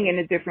learning in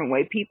a different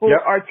way. People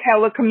are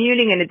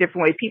telecommuting in a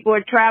different way. People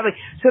are traveling.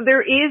 So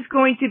there is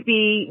going to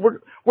be,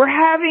 we're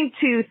having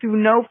to, through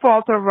no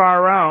fault of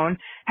our own,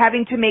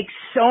 having to make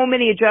so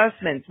many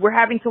adjustments. We're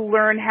having to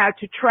learn how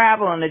to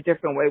travel in a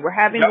different way. We're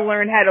having to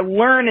learn how to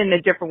learn in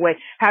a different way,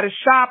 how to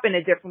shop in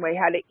a different way,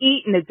 how to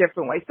eat in a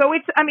different way. So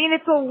it's a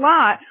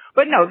lot,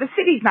 but no, the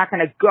city's not going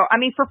to go. I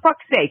mean, for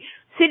fuck's sake,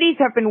 cities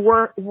have been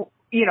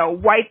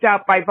wiped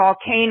out by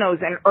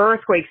volcanoes and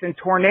earthquakes and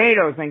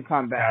tornadoes and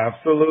come back.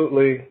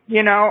 Absolutely.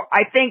 You know,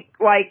 I think,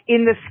 like,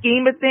 in the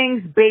scheme of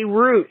things,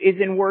 Beirut is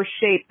in worse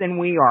shape than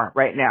we are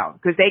right now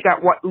because they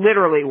got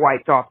literally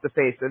wiped off the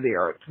face of the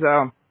earth.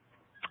 So,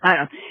 I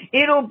don't know.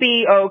 It'll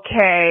be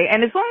okay.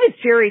 And as long as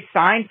Jerry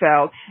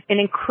Seinfeld, an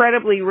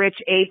incredibly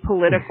rich,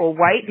 apolitical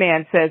white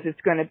man, says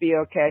it's going to be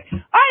okay,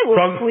 I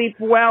will sleep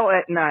well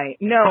at night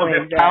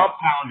knowing that.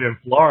 Pound in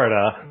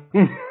Florida.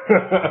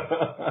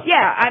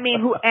 Yeah, I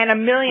mean, and a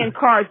million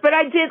cars. But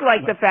I did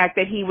like the fact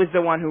that he was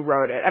the one who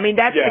wrote it. I mean,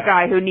 that's the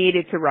guy who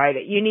needed to write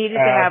it. You needed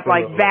to have,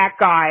 like, that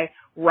guy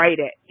write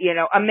it. You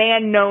know, a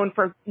man known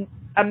for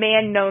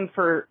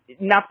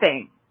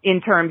nothing in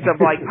terms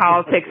of, like,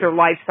 politics or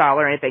lifestyle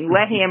or anything.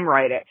 Let him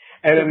write it.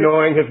 And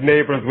annoying his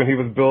neighbors when he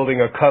was building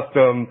a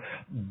custom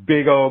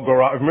big old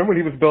garage. Remember when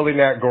he was building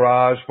that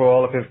garage for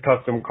all of his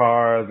custom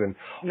cars and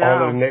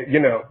all of the, you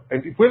know,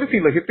 and where does he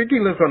live? I think he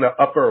lives on the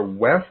Upper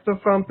West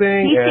or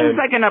something. He seems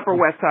like an Upper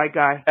West Side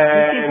guy. He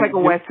seems like a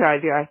West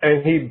Side guy.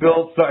 And he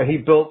built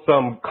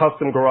some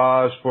custom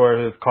garage for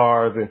his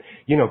cars, and,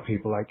 you know,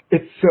 people like,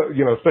 it's so,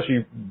 you know,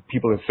 especially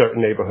people in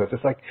certain neighborhoods,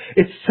 it's like,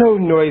 it's so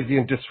noisy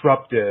and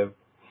disruptive.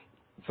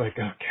 It's like,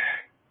 okay.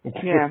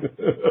 Yeah.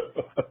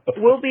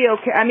 We'll be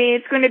okay. I mean,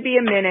 it's going to be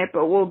a minute,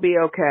 but we'll be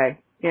okay.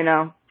 You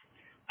know?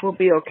 We'll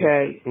be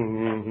okay.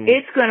 Mm-hmm.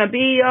 It's going to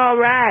be all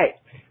right.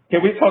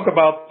 Can we talk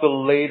about the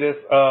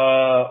latest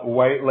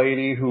white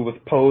lady who was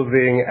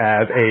posing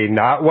as a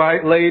not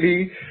white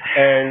lady?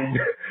 And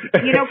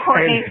you know,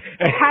 Courtney,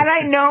 had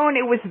I known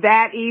it was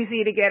that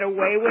easy to get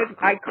away with,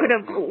 I could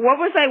have. What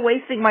was I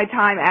wasting my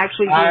time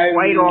actually being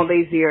white all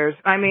these years?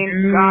 I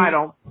mean,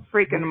 God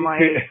freaking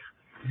almighty.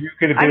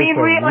 I mean,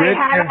 really,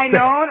 had I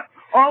known,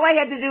 all I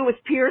had to do was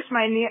pierce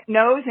my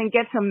nose and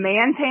get some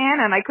man tan,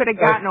 and I could have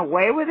gotten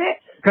away with it.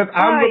 Because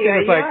I'm looking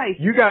at like,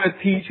 you got to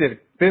teach at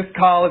this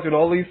college and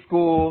all these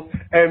schools,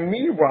 and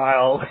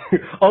meanwhile,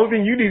 only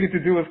thing you needed to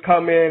do was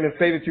come in and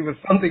say that you were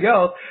something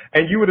else,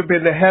 and you would have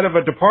been the head of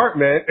a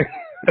department.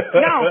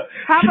 No,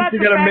 how about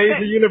teaching at a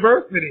major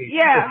university?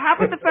 Yeah, how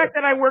about the fact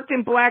that I worked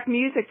in black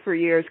music for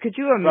years? Could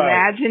you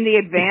imagine the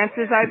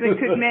advances I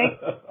could make?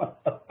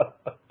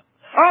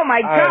 Oh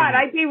my God,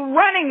 I'd be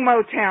running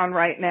Motown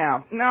right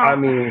now. No. I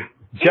mean,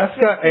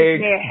 Jessica A.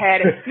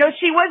 No,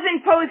 she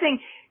wasn't posing.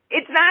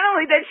 It's not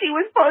only that she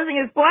was posing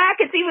as black,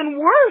 it's even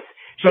worse.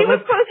 She was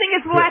posing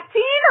as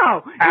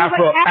Latino.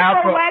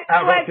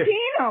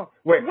 Afro-Latino.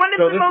 One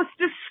of the most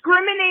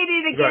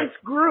discriminated against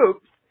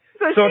groups.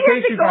 So in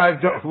case you guys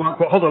don't,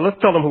 hold on,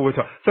 let's tell them who we're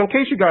talking. So in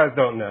case you guys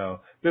don't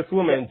know, this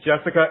woman,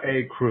 Jessica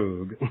A.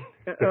 Krug.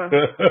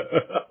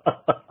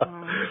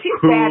 She's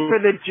bad for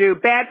the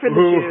Jews.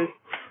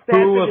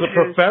 Who was a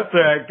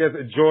professor at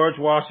George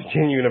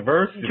Washington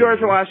University. George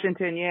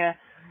Washington, yeah.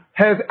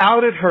 Has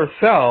outed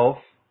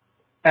herself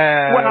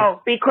as... Well,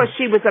 because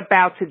she was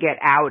about to get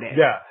outed.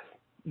 Yeah.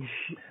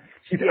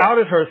 She's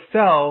outed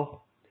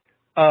herself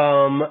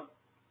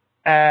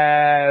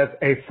as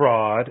a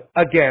fraud.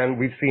 Again,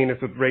 we've seen this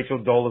with Rachel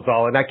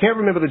Dolezal, and I can't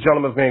remember the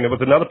gentleman's name. There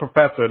was another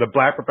professor, the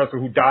black professor,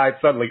 who died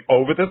suddenly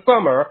over the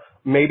summer,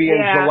 maybe in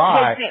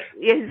July.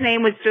 His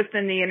name was just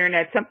in the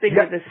internet, something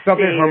with a C.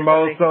 Something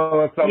Hermoso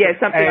or something. Yeah,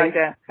 something like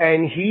that.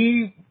 And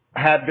he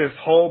had this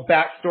whole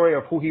backstory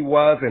of who he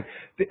was, and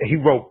he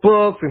wrote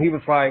books, and he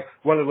was like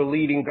one of the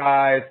leading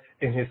guys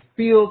in his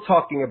field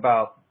talking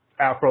about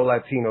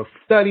Afro-Latino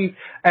studies.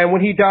 And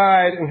when he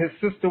died, and his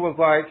sister was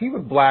like, he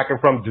was black and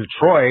from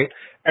Detroit,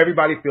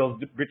 everybody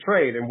feels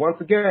betrayed. And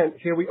once again,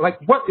 here we, like,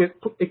 what is,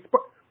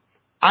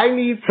 I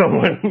need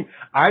someone.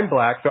 I'm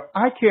black, so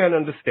I can't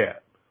understand.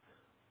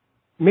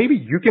 Maybe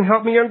you can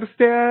help me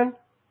understand.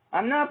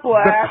 I'm not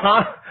black.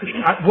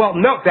 Well,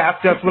 no,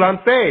 that's just what I'm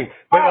saying.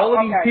 But all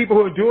of these people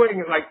who are doing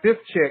it, like this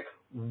chick,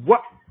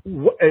 what,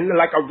 and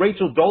like a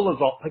Rachel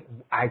Dolezal, like,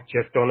 I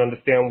just don't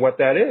understand what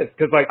that is.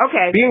 Because, like,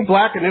 being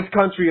black in this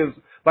country is,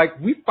 like,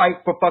 we fight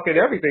for fucking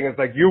everything. It's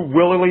like you're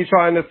willingly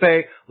trying to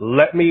say,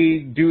 let me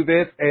do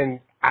this, and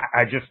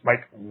I just,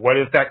 like, what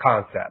is that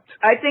concept?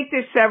 I think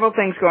there's several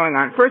things going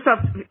on. First off,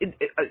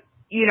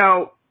 you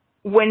know,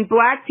 when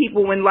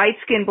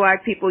light-skinned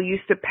black people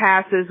used to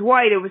pass as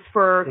white, it was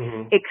for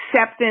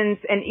acceptance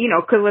and, you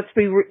know, because let's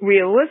be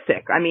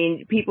realistic. I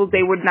mean,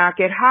 they would not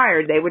get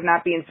hired. They would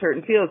not be in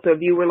certain fields. So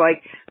if you were,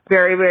 like,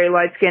 very, very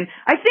light-skinned.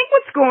 I think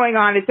what's going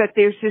on is that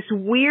there's this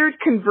weird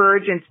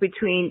convergence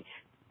between,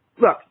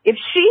 look, if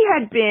she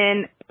had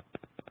been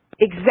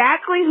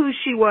exactly who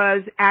she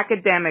was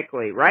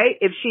academically, right?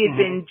 If she had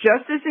been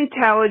just as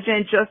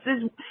intelligent, just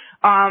as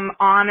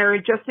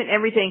honored, just in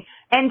everything,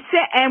 and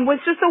was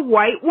just a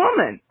white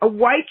woman, a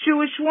white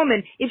Jewish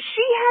woman, if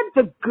she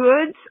had the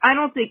goods, I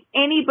don't think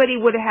anybody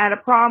would have had a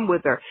problem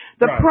with her.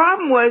 The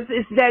problem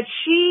is that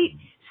she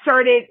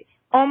started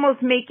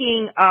almost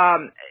making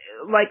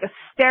like a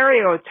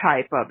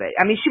stereotype of it.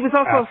 I mean, she was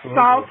also a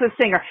salsa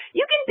singer.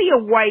 You can be a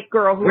white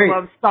girl who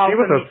loves salsa. She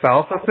was a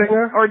salsa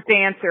singer? Or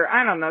dancer.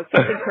 I don't know,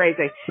 something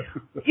crazy.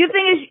 The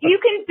thing is, you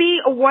can be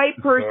a white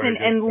person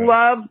and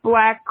love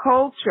black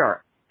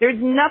culture. There's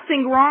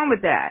nothing wrong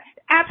with that.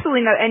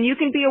 Absolutely not. And you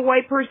can be a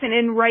white person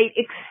and write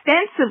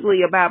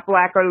extensively about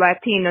black or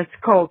Latino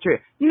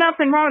culture.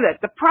 Nothing wrong with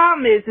that. The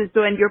problem is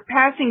when you're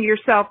passing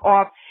yourself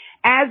off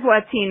as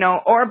Latino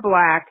or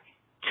black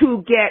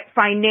to get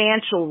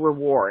financial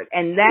reward.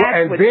 And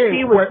that's what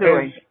she was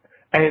doing.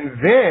 And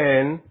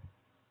then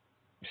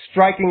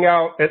striking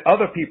out at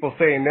other people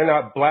saying they're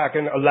not black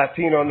and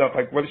Latino enough.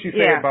 Like, what did she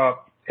say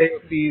about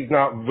AOC's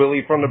not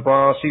really from the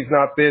Bronx? She's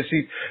not this.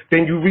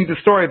 Then you read the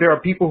story. There are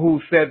people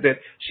who said that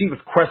she was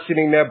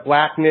questioning their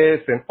blackness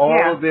and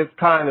all of this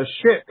kind of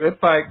shit.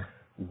 It's like,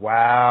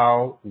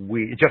 wow,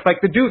 just like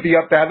the dude,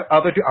 that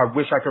other dude. I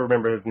wish I could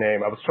remember his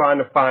name. I was trying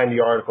to find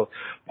the article.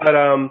 But,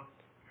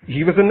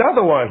 he was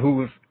another one who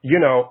was, you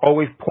know,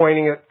 always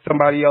pointing at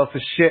somebody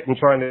else's shit and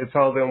trying to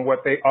tell them what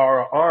they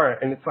are or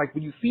aren't. And it's like,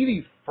 when you see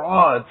these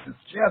frauds, it's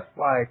just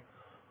like...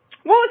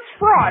 Well, it's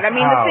fraud. I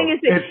mean, the thing is...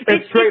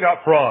 It's straight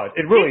up fraud.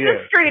 It really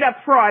is. It's straight up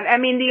fraud. I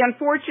mean, the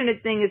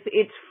unfortunate thing is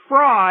it's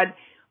fraud.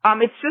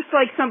 It's just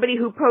like somebody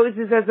who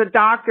poses as a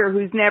doctor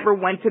who's never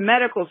went to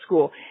medical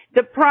school.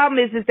 The problem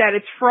is that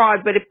it's fraud,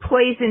 but it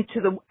plays into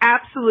the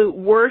absolute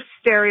worst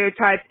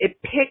stereotypes.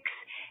 It picks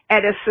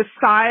at a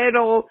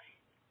societal...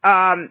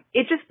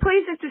 it just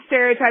plays into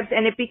stereotypes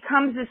and it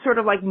becomes this sort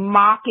of like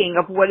mocking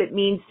of what it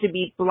means to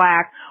be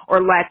black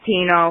or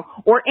Latino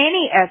or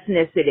any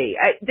ethnicity.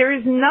 There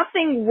is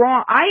nothing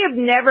wrong. I have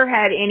never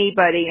had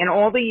anybody in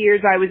all the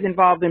years I was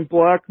involved in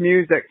black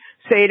music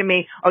say to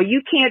me, oh,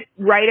 you can't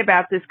write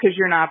about this because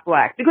you're not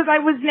black. Because I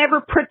was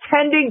never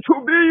pretending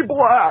to be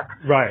black.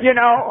 Right. You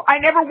know, I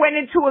never went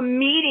into a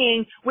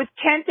meeting with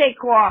kente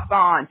cloth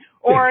on.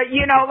 Or,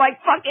 you know, like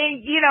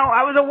fucking, you know,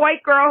 I was a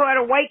white girl who had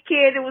a white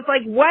kid. It was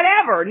like,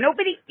 whatever.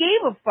 Nobody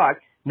gave a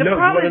fuck. No, you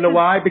want to know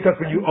why? Because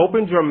when you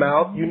opened your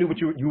mouth, you knew what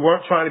you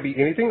weren't trying to be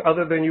anything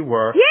other than you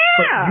were.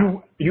 Yeah.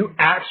 But you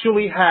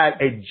actually had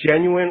a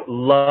genuine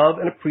love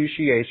and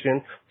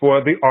appreciation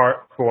for the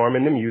art form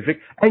and the music,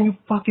 and you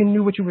fucking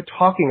knew what you were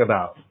talking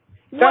about.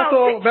 That's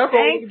all.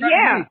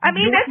 Yeah. I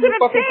mean, that's what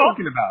I'm saying.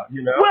 Talking about,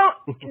 you know? Well,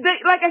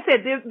 like I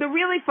said, the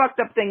really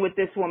fucked up thing with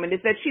this woman is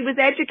that she was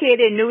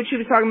educated and knew what she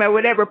was talking about,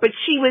 whatever, but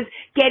she was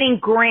getting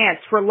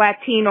grants for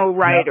Latino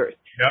writers.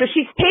 Yep. So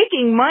she's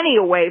taking money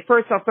away,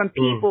 first off, from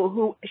people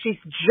who she's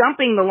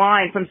jumping the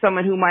line from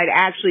someone who might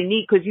actually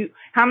need, because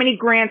how many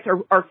grants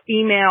are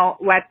female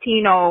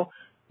Latino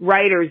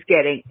writers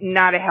getting?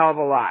 Not a hell of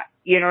a lot.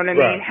 You know what I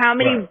mean? How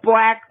many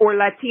black or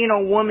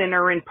Latino women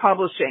are in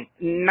publishing?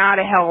 Not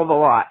a hell of a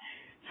lot.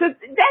 So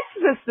that's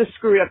just the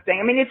screwed up thing.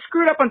 I mean, it's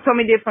screwed up on so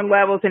many different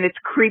levels, and it's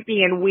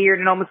creepy and weird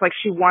and almost like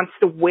she wants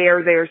to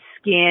wear their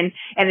skin,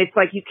 and it's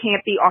like you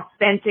can't be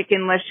authentic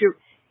unless you're...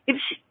 If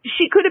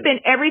she could have been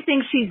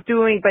everything she's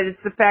doing, but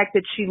it's the fact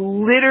that she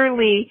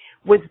literally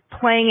was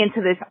playing into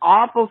this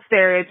awful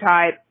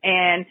stereotype,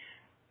 and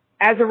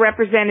as a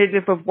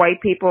representative of white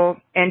people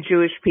and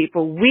Jewish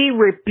people, we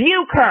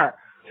rebuke her.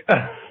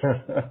 God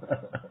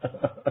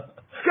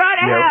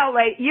hell,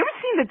 like, you ever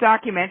seen the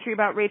documentary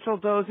about Rachel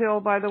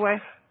Dolezal, by the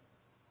way?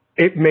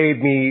 It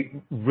made me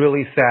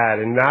really sad,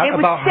 and not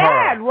about her. It was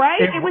sad,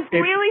 right? It was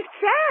really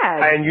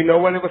sad. And you know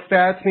what it was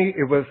sad to me?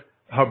 It was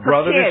her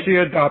brother that she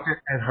adopted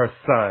and her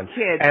son.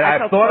 And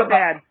I thought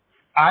about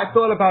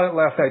it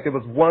last night. There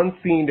was one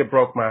scene that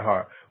broke my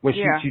heart. When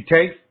she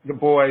takes the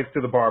boys to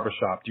the barber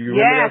shop. Do you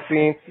remember that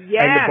scene?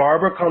 Yes. And the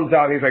barber comes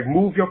out and he's like,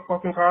 move your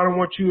fucking car. I don't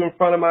want you in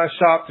front of my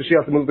shop. So she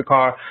has to move the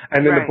car.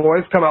 And then the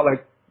boys come out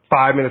like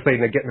 5 minutes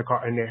later and they get in the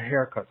car and their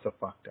haircuts are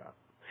fucked up.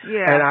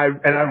 Yeah. And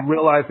I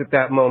realized at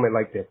that moment,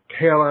 like, their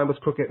hairline was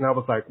crooked, and I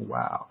was like,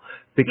 wow.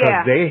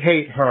 Because they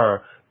hate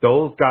her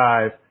those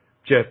guys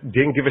just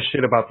didn't give a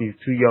shit about these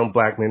two young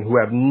black men who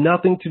have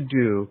nothing to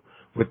do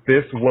with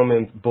this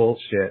woman's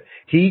bullshit.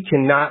 He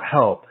cannot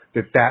help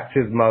that that's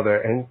his mother,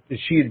 and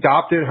she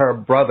adopted her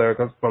brother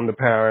from the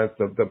parents,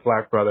 the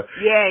black brother.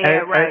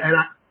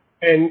 Right.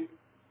 And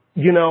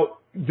you know,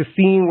 the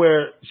scene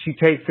where she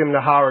takes him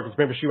to Howard, because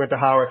remember she went to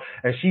Howard,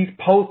 and she's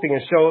posting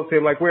and shows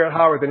him like, we're at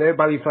Howard, and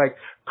everybody's like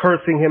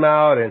cursing him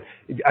out. And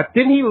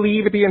didn't he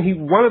leave at the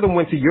end? One of them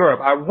went to Europe.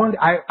 I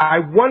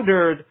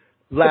wondered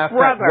last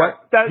night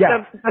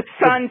the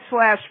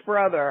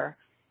son/brother.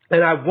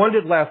 And I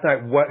wondered last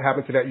night what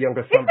happened to that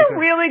younger son. It's a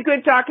really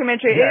good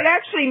documentary. Yes. It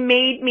actually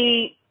made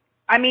me.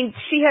 I mean,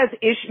 she has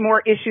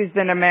more issues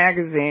than a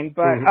magazine,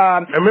 but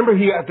I remember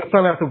the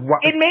son asked him,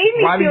 it made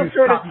me feel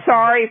sort of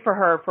sorry for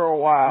her for a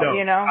while. No,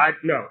 you know?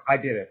 I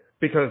didn't,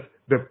 because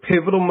the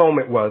pivotal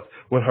moment was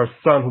when her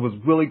son, who was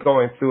really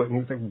going through it, and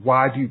he was like,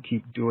 "Why do you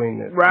keep doing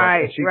this?"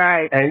 Right,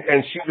 right.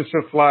 And she was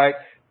just like,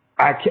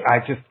 I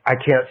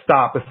can't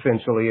stop,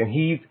 essentially. And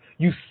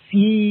you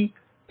see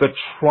the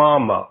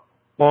trauma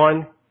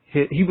on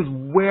his. He was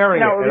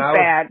wearing it. No, it was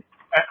bad.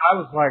 I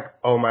was like,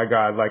 oh my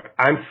God, like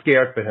I'm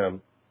scared for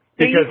him.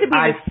 Because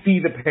I see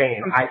the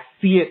pain. I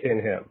see it in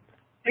him.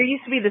 There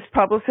used to be this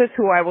publicist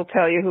who I will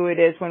tell you who it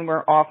is when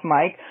we're off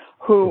mic,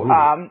 who,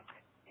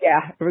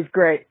 yeah, it was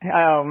great.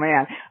 Oh,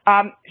 man.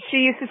 She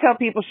used to tell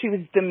people she was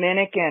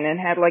Dominican and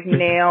had, like,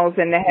 nails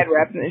and the head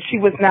wrap. She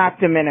was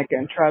not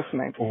Dominican, trust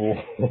me.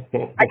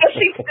 I guess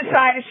she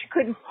decided she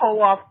couldn't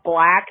pull off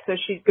black, so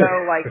she'd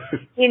go, like,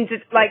 into,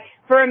 like,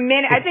 for a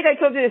minute. I think I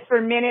told you this. For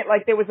a minute,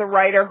 like, there was a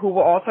writer who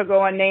will also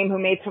go unnamed who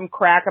made some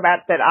crack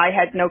about that I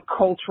had no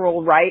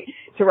cultural right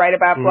to write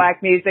about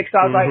black music. So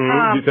I was like,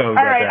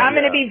 all right, I'm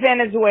going to be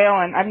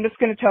Venezuelan. I'm just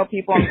going to tell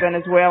people I'm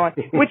Venezuelan,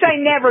 which I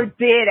never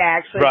did,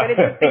 actually, but it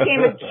just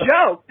became a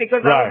joke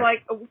because I was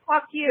like, oh,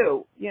 fuck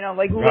you, you know,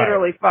 like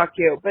literally fuck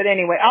you. But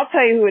anyway, I'll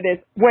tell you who it is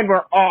when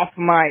we're off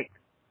mic.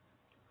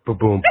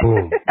 Boom,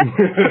 boom.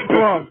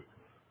 Boom.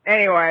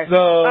 Anyway.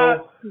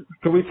 So,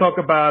 can we talk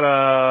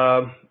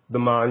about the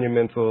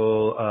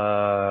monumental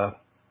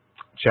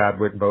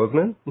Chadwick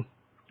Boseman?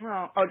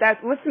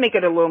 Let's make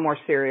it a little more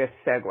serious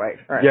segue. All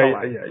right,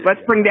 yeah, let's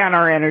bring down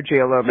our energy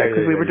a little bit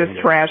because we were just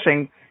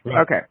trashing.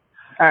 Right. Okay.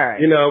 All right.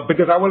 You know,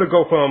 because I want to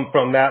go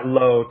from that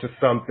low to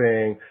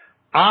something.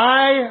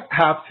 I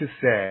have to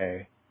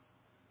say,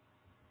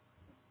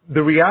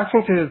 the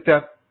reaction to his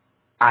death,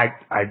 I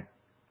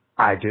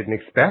didn't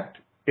expect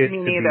it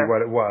to be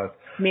what it was.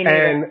 Me neither.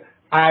 And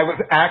I was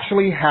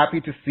actually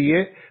happy to see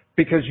it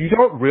because you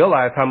don't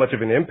realize how much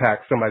of an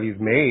impact somebody's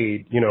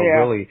made, you know,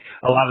 really.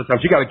 A lot of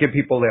times you got to give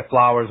people their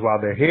flowers while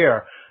they're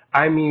here.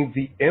 I mean,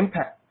 the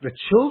impact, the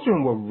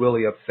children were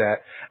really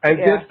upset. And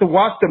just to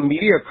watch the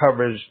media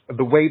coverage,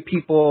 the way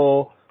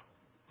people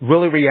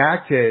really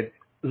reacted,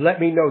 let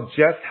me know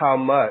just how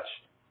much,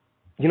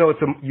 you know,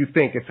 you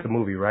think it's a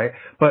movie, right?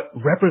 But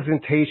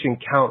representation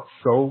counts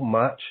so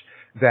much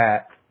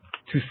that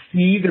to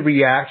see the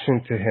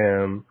reaction to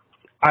him,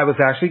 I was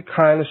actually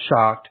kind of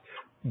shocked,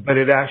 but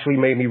it actually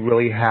made me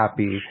really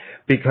happy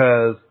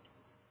because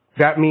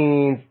that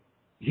means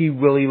he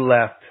really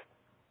left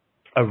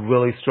a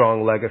really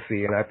strong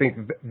legacy. And I think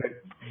that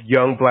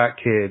young black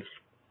kids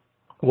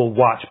will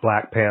watch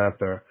Black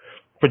Panther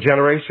for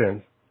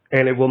generations,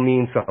 and it will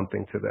mean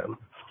something to them.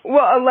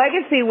 Well, a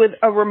legacy with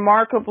a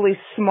remarkably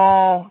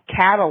small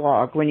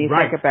catalog when you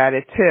think about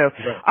it, too.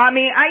 Right. I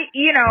mean,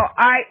 he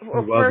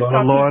was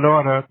on Law and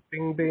Order.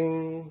 Bing,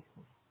 bing.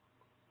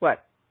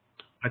 What?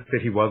 I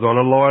said he was on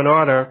a Law and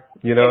Order.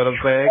 You know what I'm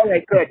saying?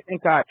 Okay, good.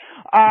 Thank God.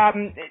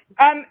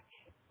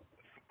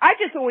 I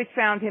just always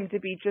found him to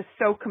be just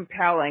so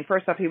compelling.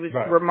 First off, he was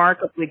a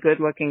remarkably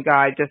good-looking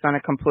guy, just on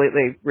a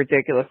completely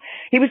ridiculous.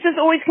 He was just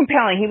always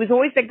compelling. He was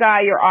always the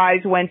guy your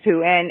eyes went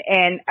to.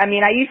 And I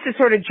mean, I used to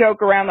sort of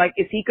joke around, like,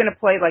 is he going to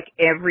play, like,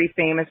 every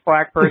famous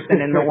black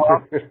person in the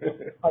world?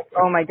 Like,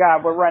 oh, my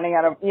God, we're running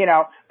out of, you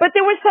know. But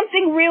there was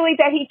something really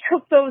that he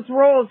took those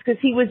roles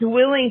because he was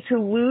willing to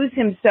lose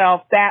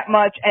himself that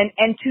much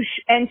and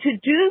to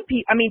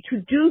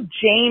do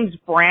James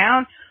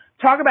Brown,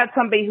 talk about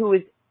somebody who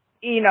is,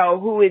 you know,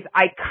 who is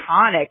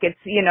iconic. It's,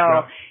 you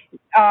know,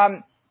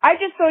 I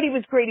just thought he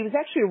was great. He was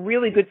actually a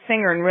really good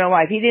singer in real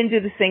life. He didn't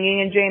do the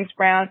singing in James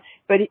Brown,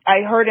 but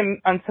I heard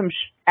him on some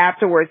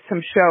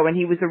show, and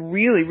he was a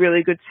really,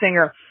 really good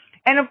singer.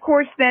 And of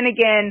course, then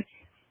again,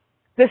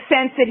 the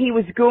sense that he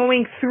was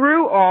going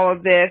through all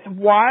of this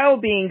while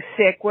being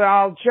sick,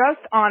 well,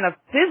 just on a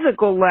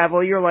physical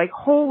level, you're like,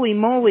 holy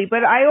moly.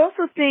 But I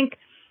also think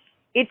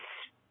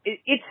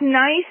it's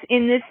nice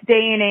in this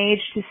day and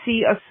age to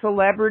see a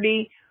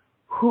celebrity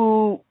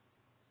who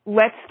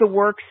lets the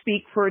work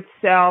speak for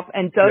itself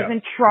and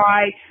doesn't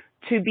try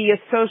to be a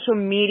social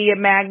media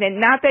magnet.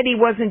 Not that he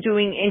wasn't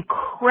doing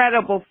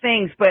incredible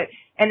things,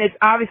 and it's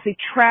obviously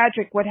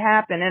tragic what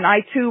happened. And I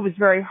too was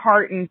very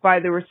heartened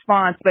by the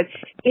response, but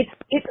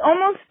it's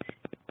almost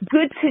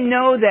good to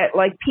know that,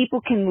 like,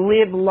 people can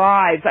live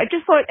lives. I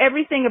just thought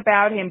everything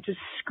about him just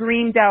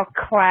screamed out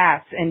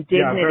class and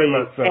dignity.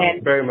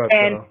 Yeah, very much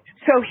so.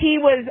 So he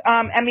was,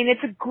 I mean,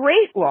 it's a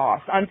great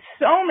loss on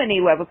so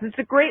many levels. It's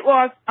a great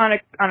loss on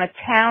a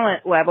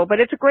talent level, but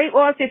it's a great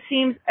loss, it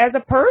seems, as a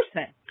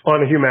person.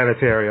 On a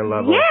humanitarian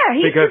level. Yeah,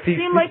 he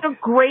seemed like a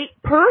great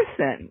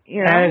person,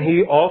 you know. And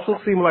he also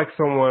seemed like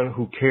someone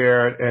who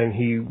cared, and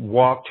he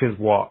walked his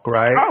walk,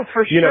 right? Oh,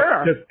 for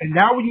sure. And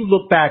now when you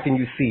look back and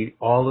you see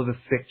all of the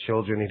sick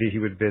children that he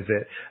would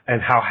visit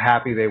and how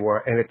happy they were,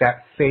 and at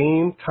that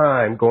same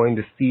time going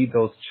to see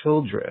those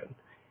children,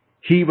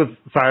 he was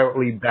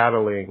silently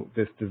battling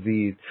this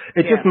disease.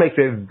 It just makes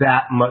it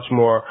that much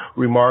more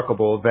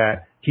remarkable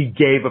that he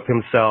gave of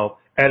himself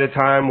at a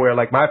time where,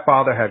 like, my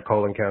father had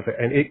colon cancer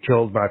and it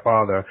killed my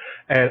father.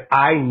 And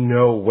I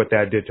know what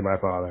that did to my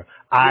father.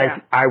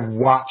 I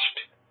watched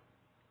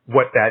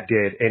what that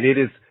did. And it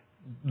is,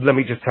 let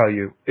me just tell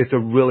you, it's a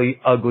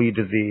really ugly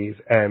disease.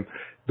 And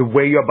the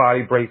way your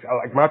body breaks,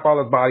 like my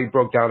father's body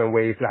broke down in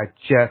ways that I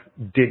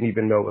just didn't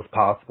even know was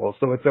possible.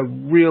 So it's a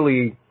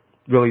really,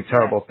 really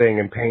terrible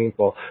thing and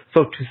painful.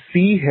 So to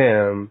see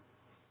him,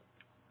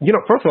 you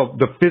know, first of all,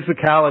 the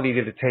physicality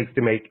that it takes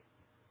to make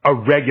a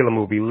regular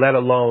movie, let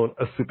alone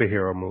a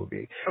superhero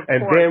movie.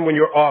 And then when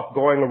you're off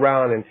going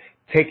around and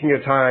taking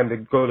your time to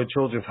go to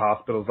children's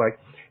hospitals, like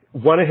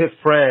one of his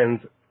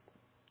friends,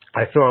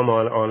 I saw him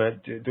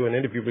do an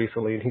interview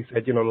recently, and he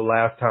said, you know, the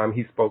last time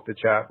he spoke to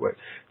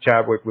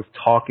Chadwick was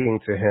talking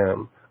to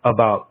him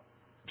about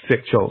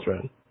sick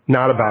children,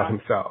 not about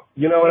himself.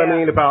 You know what I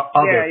mean? About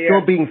others,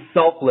 still being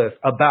selfless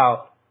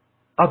about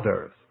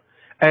others.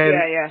 And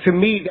to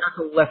me, that's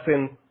a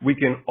lesson we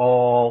can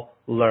all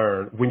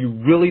learn when you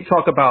really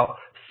talk about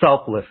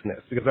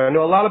selflessness, because I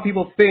know a lot of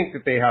people think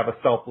that they have a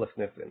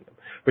selflessness in them,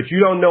 but you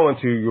don't know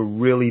until you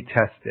really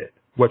test it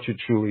what you're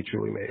truly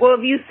made. Well,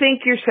 if you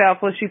think you're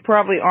selfless, you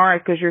probably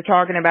aren't, because you're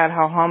talking about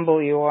how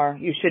humble you are.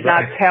 You should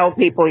not tell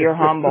people you're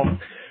humble.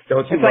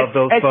 Don't you love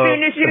those as folks?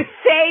 soon as you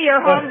say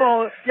you're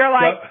humble, you're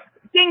like,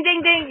 ding,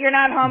 ding, ding, you're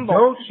not humble.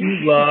 Don't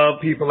you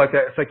love people like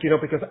that? It's like, you know,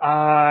 because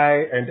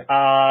I'm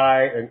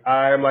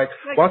like,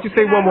 why don't you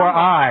say one more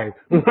I?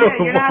 Yeah,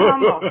 you're not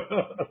humble.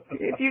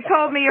 If you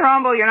told me you're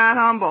humble, you're not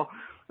humble.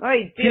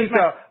 Like, big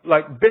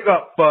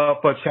up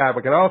for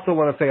Chadwick. And I also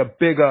want to say a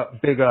big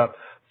up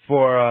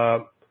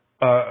for,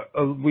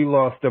 we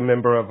lost a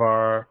member of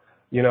our,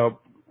 you know,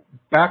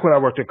 back when I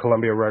worked at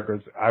Columbia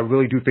Records, I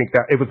really do think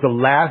that it was the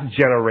last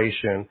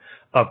generation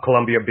of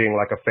Columbia being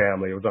like a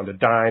family. It was under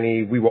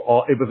Diney. We were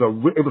all, it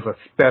was a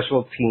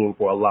special team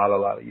for a lot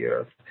of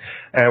years.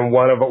 And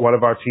one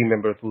of our team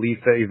members,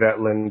 Lisa Yvette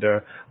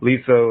Linder.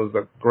 Lisa was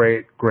a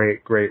great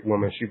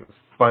woman. She was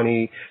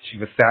funny. She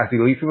was sassy.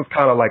 Lisa was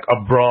kind of like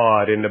a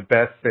broad in the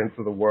best sense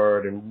of the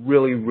word, and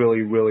really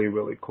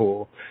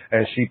cool.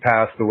 And she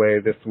passed away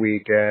this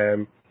week,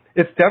 and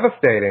it's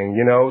devastating.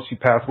 You know, she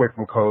passed away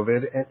from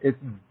COVID, and it's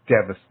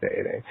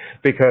devastating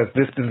because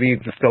this disease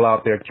is still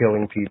out there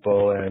killing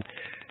people. And,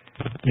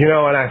 you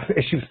know,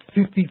 and she was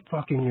 50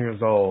 fucking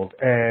years old.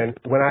 And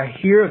when I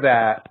hear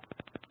that,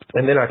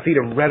 and then I see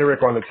the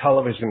rhetoric on the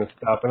television and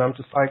stuff, and I'm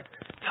just like,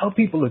 tell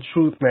people the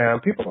truth, man.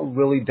 People are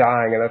really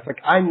dying. And it's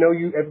like, I know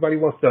everybody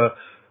wants to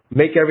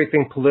make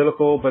everything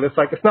political, but it's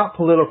like, it's not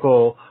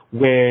political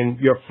when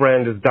your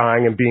friend is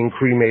dying and being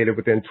cremated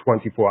within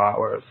 24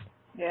 hours.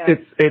 Yeah.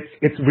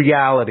 It's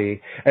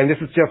reality. And this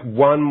is just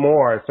one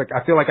more. It's like,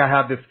 I feel like I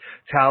have this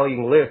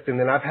tallying list, and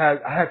then I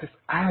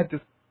had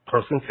this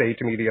person say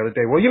to me the other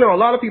day, well, you know, a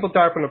lot of people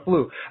die from the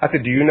flu. I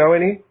said, do you know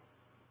any?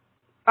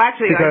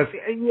 Actually,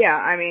 yeah.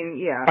 I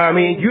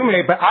mean, you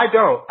may, but I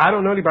don't. I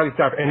don't know anybody who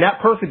died. And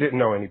that person didn't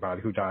know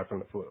anybody who died from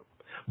the flu.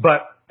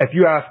 But if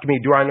you ask me,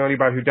 do I know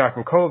anybody who died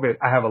from COVID?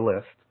 I have a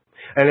list.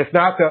 And it's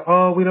not that,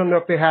 oh, we don't know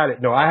if they had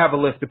it. No, I have a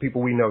list of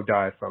people we know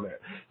died from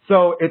it.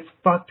 So it's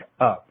fucked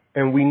up.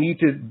 And we need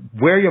to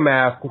wear your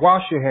mask,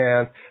 wash your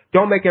hands,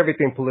 don't make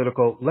everything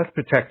political. Let's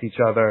protect each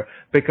other,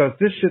 because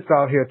this shit's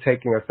out here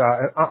taking us out.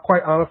 And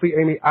quite honestly,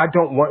 Amy, I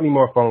don't want any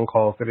more phone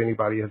calls that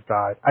anybody has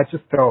died. I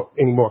just don't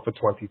anymore for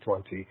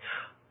 2020.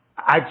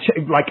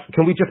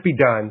 Can we just be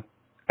done?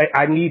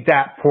 I need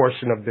that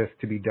portion of this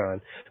to be done,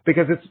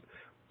 because it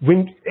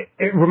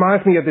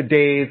reminds me of the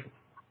days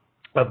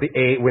of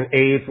when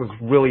AIDS was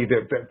really,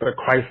 the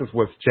crisis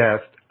was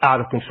just out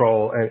of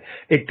control. And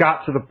it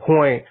got to the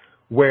point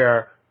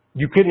where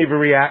you couldn't even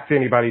react to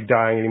anybody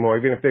dying anymore,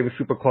 even if they were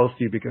super close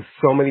to you, because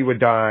so many were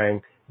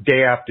dying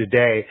day after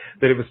day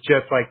that it was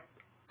just like,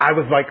 I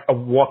was like a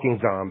walking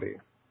zombie.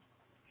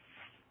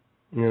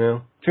 You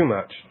know? Too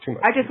much.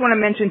 I just want to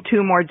mention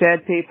 2 more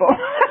dead people.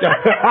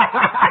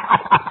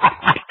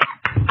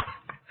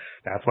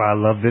 That's why I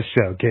love this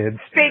show, kids.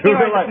 Speaking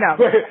of, no.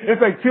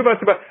 It's like too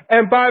much about,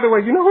 and by the way,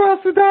 you know who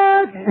else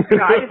died?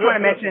 No, I just want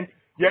to mention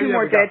two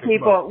more dead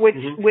people,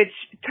 which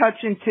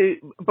touch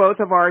into both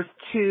of our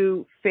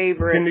 2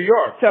 favorite in New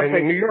York. subjects.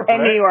 In New York,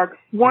 right? New York.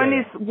 One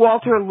is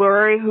Walter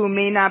Lurie, who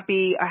may not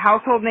be a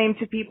household name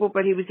to people,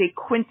 but he was a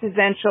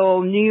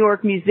quintessential New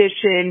York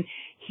musician.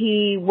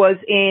 He was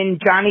in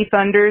Johnny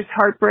Thunders,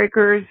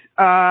 Heartbreakers.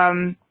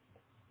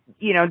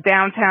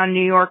 downtown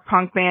New York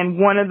punk band,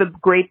 one of the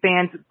great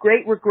bands.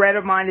 Great regret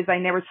of mine is I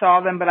never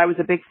saw them, but I was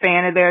a big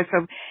fan of theirs.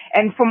 So,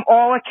 and from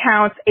all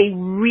accounts, a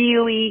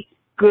really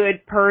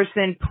good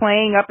person,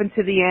 playing up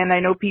into the end. I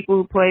know people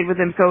who played with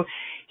him. So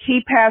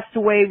he passed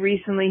away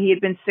recently. He had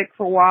been sick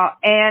for a while.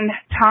 And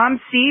Tom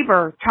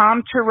Seaver,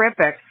 Tom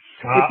Terrific.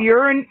 If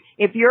you're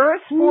a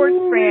sports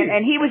fan,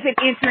 and he was an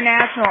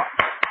international,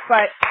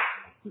 but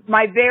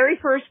my very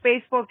first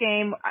baseball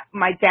game,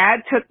 my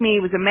dad took me.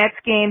 It was a Mets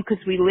game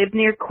because we lived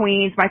near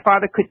Queens. My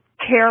father could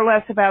care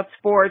less about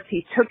sports.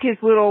 He took his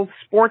little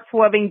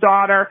sports-loving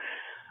daughter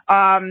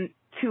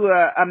to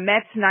a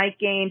Mets night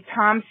game.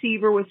 Tom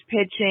Seaver was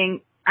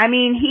pitching. I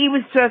mean, he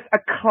was just a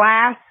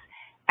class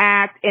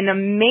act, an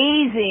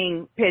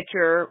amazing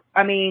pitcher.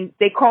 I mean,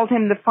 they called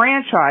him the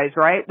franchise,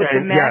 right, with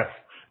the Mets. Yes.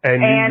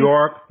 And New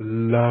York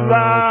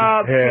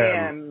loved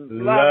him.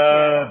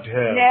 Loved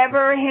him.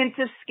 Never a hint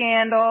of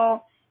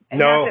scandal.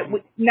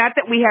 No. Not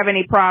that we have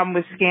any problem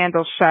with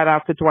scandals. Shout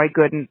out to Dwight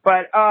Gooden.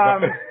 But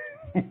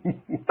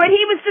but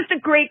he was just a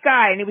great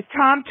guy, and he was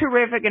Tom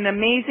Terrific, an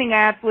amazing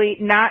athlete.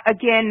 Not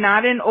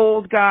an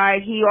old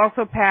guy. He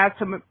also passed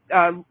from,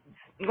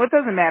 it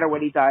doesn't matter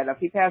what he died of.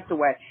 He passed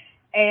away.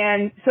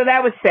 And so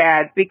that was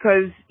sad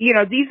because,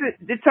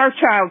 it's our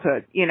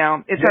childhood,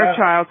 it's our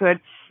childhood.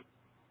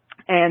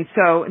 And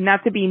so,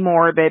 not to be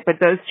morbid, but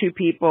those two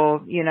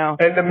people,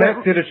 And the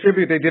Mets did a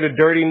tribute. They did a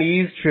Dirty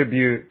Knees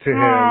tribute to him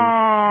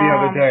the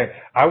other day.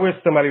 I wish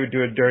somebody would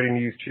do a Dirty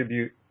Knees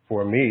tribute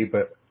for me,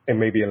 but it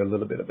may be in a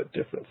little bit of a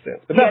different sense.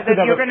 But that's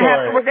another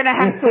story. We're going to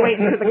have to wait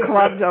until the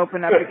clubs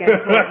open up again.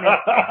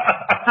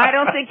 I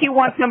don't think you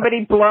want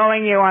somebody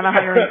blowing you on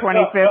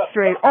 125th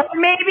Street. Or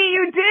maybe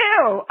you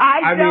do.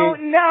 I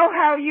don't know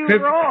how you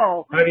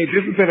roll. I mean,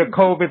 this has been a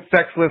COVID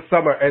sexless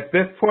summer. At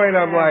this point,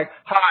 I'm like,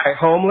 hi,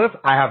 homeless.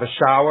 I have a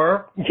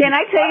shower. Can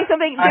I tell you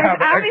something? I have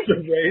an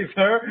extra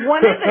razor.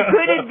 One of the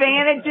good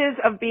advantages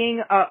of being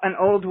an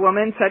old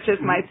woman such as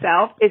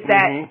myself is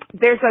that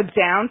there's a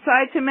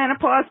downside to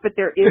menopause, but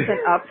there is an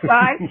upside.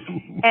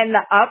 And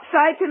the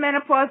upside to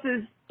menopause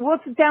is, well,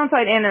 it's a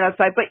downside and an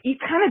upside, but you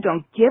kind of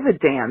don't give a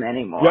damn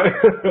anymore.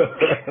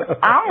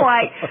 I'm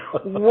like,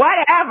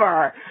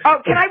 whatever.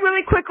 Oh, can I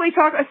really quickly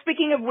talk,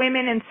 speaking of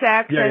women and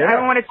sex,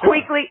 I want to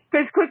quickly,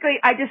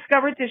 I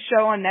discovered this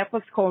show on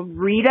Netflix called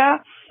Rita,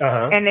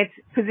 and it's,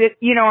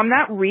 I'm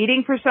not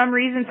reading for some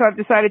reason, so I've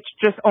decided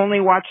to just only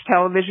watch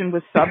television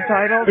with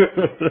subtitles.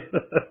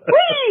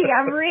 Whee!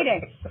 I'm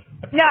reading.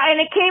 No, and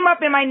it came up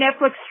in my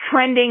Netflix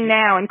trending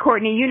now, and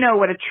Courtney, you know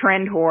what a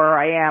trend whore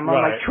I am. I'm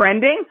like,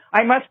 trending?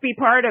 I must be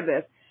part of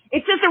this.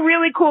 It's just a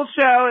really cool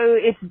show.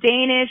 It's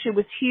Danish. It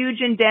was huge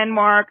in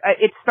Denmark.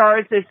 It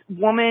stars this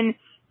woman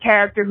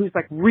character who's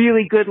like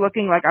really good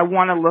looking, like I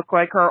want to look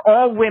like her.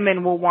 All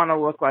women will want to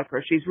look like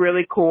her. She's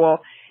really cool.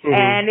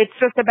 And it's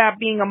just about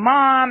being a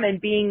mom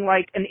and being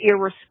like an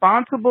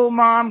irresponsible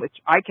mom, which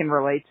I can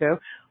relate to.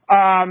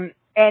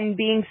 And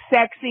being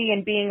sexy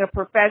and being a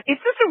professor.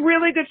 It's just a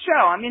really good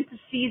show. I'm into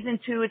season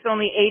 2. It's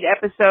only 8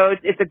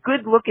 episodes. It's a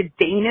good look at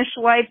Danish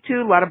life,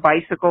 too. A lot of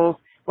bicycles,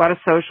 a lot of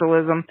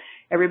socialism.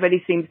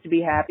 Everybody seems to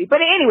be happy.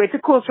 But anyway, it's a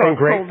cool show. And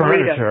great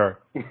furniture.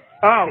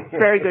 Oh,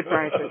 very good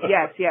furniture.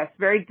 Yes.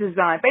 Very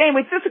designed. But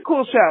anyway, it's just a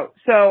cool show.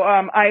 So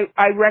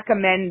I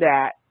recommend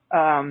that.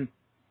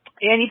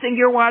 Anything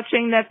you're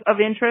watching that's of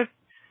interest?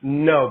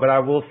 No, but I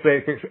will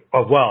say,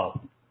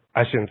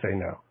 I shouldn't say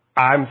no.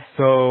 I'm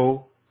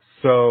so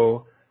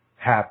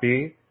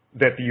happy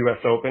that the U.S.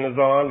 Open is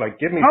on. Like,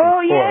 give me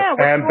some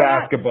sports and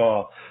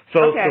basketball.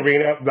 So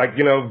Serena,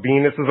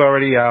 Venus is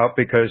already out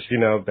because,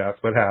 that's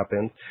what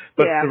happens.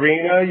 But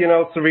Serena,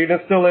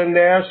 Serena's still in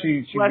there.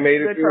 She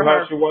made it through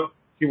her.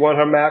 She won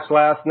her match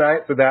last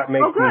night, so that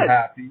makes me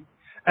happy.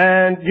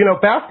 And,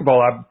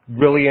 basketball, I'm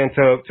really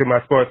into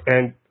my sports.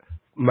 And,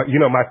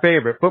 my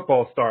favorite,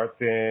 football, starts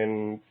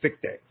in 6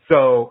 days.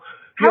 So,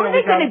 how are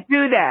they going to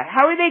do that?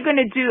 How are they going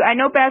to do? I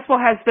know basketball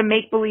has the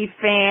make-believe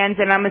fans,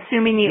 and I'm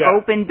assuming the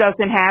Open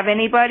doesn't have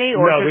anybody.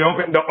 Or no,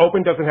 the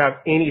Open doesn't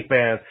have any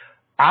fans.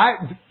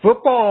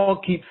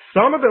 Football keeps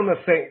some of them are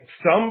saying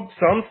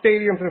some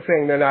stadiums are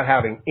saying they're not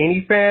having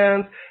any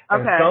fans,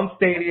 and some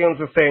stadiums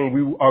are saying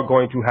we are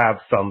going to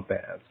have some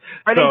fans.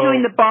 Are they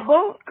doing the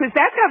bubble? Because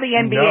that's how the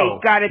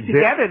NBA got it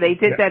together. They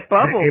did that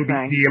bubble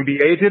thing. The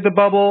NBA did the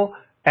bubble,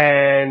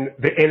 and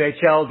the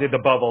NHL did the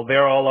bubble.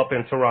 They're all up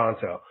in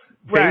Toronto.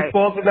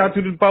 Baseball did not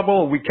do the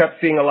bubble. We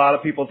kept seeing a lot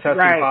of people testing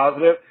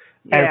positive.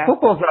 And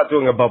football's not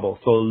doing a bubble.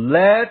 So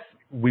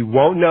we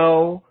won't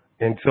know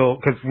until,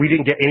 because we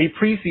didn't get any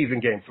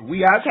preseason games. So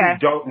we actually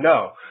don't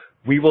know.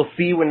 We will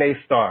see when they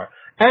start.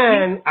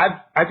 And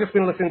I've just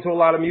been listening to a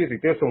lot of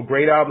music. There's some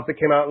great albums that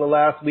came out in the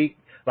last week.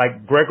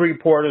 Like Gregory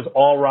Porter's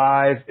All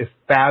Rise is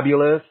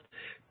fabulous.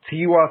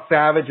 Tiwa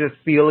Savage's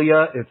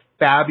Celia is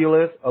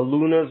fabulous.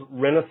 Aluna's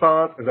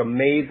Renaissance is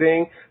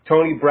amazing.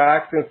 Tony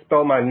Braxton's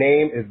Spell My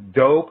Name is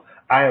dope.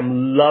 I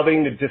am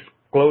loving the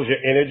Disclosure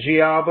Energy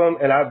album,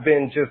 and I've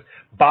been just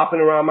bopping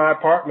around my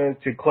apartment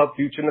to Club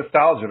Future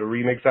Nostalgia, the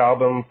remix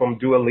album from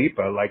Dua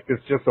Lipa. Like, there's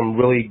just some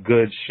really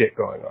good shit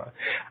going on.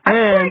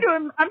 I'm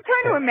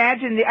trying to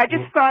imagine I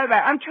just thought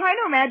about it. I'm trying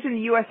to imagine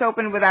the U.S.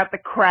 Open without the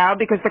crowd,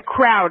 because the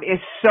crowd is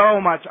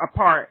so much a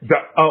part.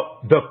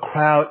 The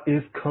crowd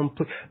is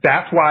complete.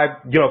 That's why,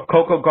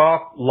 Coco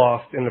Gauff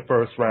lost in the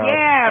first round.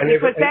 Yeah,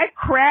 because that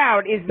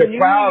crowd is New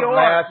York,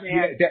 last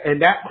year,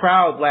 and that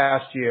crowd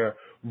last year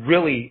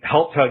really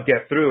helped her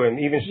get through. And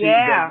even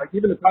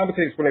even the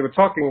commentators, when they were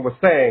talking, were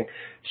saying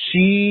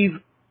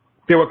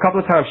there were a couple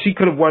of times she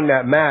could have won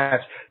that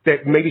match,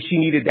 that maybe she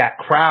needed that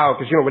crowd,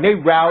 because when they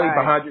rally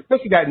behind you,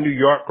 especially that New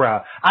York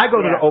crowd. I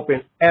go to the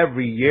Open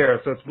every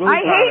year, so it's really I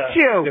hate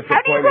you.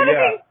 How do you go to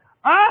the?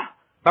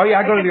 Oh yeah,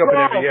 I go to the Open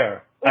every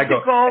year. It's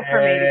a goal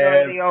for me to go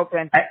to the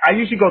Open. I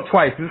usually go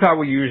twice. This is how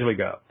we usually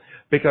go.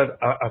 Because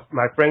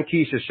my friend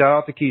Keisha, shout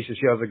out to Keisha,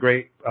 she has a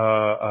great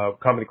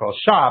company called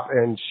Shop,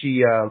 and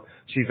she's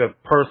a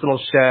personal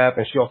chef,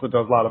 and she also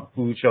does a lot of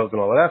food shows and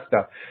all of that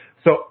stuff.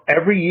 So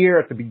every year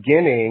at the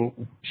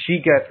beginning, she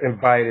gets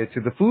invited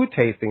to the food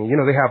tasting.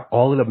 They have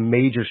all of the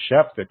major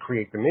chefs that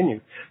create the menu.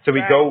 So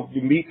we go,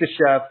 we meet the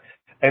chefs,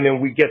 and then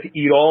we get to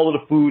eat all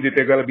of the food that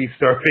they're going to be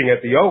serving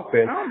at the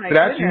Open. So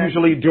that's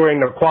usually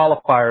during the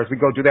qualifiers. We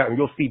go do that, and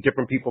you'll see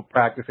different people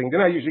practicing. Then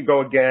I usually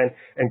go again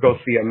and go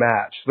see a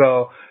match.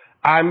 So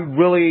I'm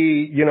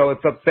really,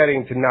 it's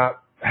upsetting to not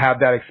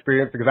have that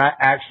experience, because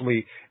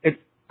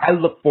I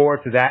look forward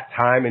to that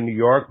time in New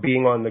York,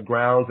 being on the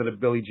grounds of the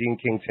Billie Jean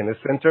King Tennis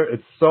Center.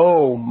 It's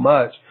so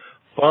much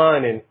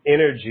fun and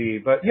energy.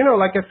 But,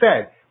 like I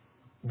said,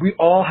 we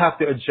all have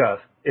to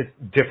adjust. It's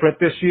different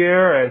this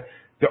year, and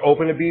they're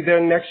open to be there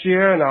next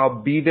year, and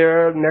I'll be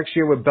there next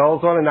year with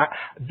bells on. And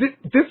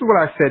this is what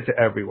I said to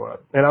everyone,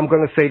 and I'm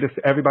going to say this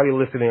to everybody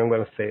listening. I'm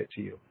going to say it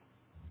to you.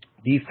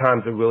 These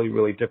times are really,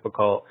 really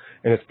difficult,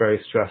 and it's very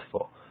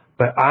stressful.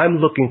 But I'm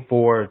looking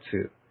forward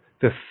to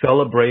the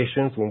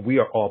celebrations when we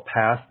are all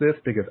past this,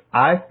 because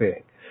I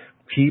think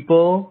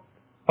people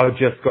are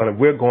just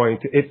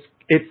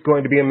it's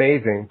going to be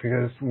amazing,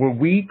 because when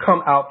we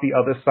come out the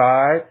other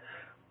side,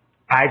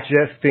 I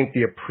just think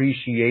the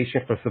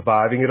appreciation for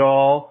surviving it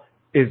all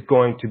is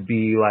going to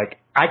be like,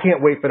 I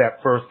can't wait for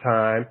that first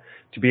time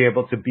to be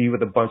able to be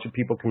with a bunch of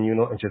people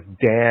communal and just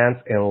dance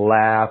and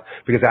laugh,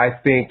 because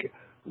I think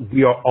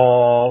we are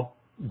all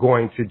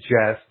going to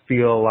just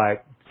feel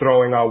like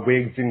throwing our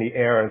wigs in the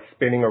air and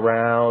spinning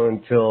around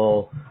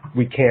until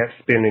we can't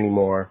spin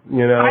anymore,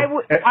 I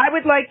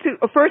would like to,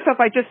 first off,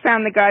 I just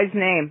found the guy's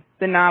name,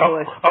 the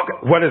novelist. Oh,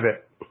 okay. What is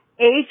it?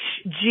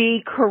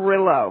 H.G.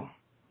 Carrillo.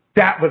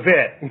 That was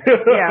it.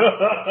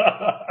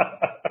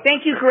 Yeah.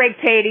 Thank you, Greg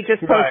Tate. He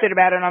just posted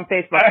about it on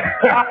Facebook.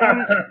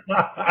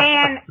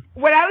 And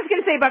what I was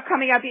going to say about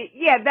coming out,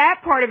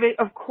 that part of it,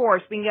 of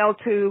course, being able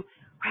to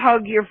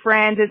hug your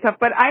friends and stuff.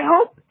 But I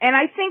hope, and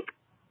I think,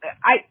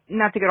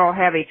 not to get all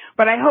heavy,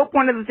 but I hope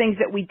one of the things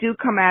that we do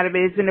come out of it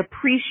is an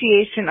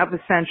appreciation of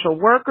essential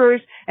workers,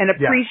 an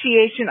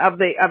appreciation of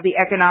the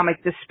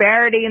economic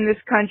disparity in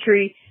this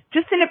country,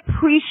 just an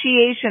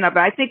appreciation of it.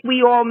 I think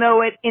we all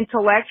know it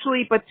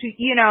intellectually, but to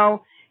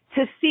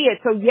see it.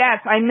 So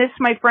yes, I miss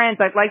my friends.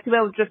 I'd like to be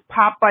able to just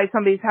pop by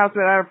somebody's house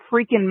without a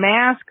freaking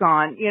mask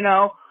on,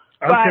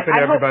 I'm tipping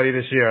everybody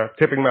this year.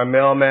 Tipping my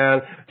mailman,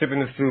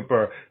 tipping the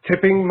super,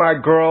 tipping my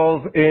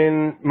girls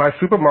in my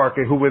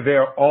supermarket who were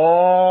there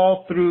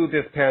all through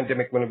this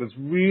pandemic when it was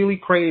really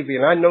crazy.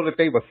 And I know that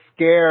they were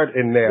scared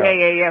in there.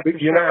 Yeah.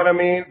 You know what I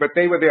mean? But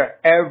they were there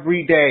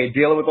every day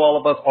dealing with all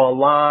of us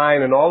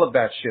online and all of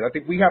that shit. I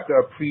think we have to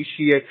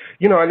appreciate,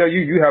 I know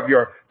you have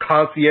your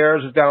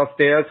concierges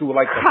downstairs who were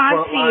like the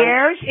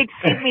concierge?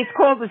 Excuse me, it's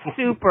called a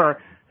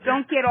super.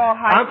 Don't get all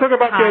high. I'm talking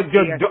about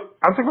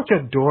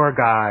your door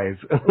guys.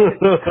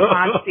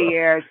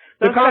 Concierge.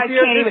 The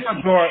concierge is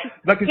your door.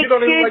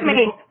 Excuse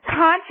me.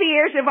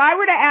 Concierge, if I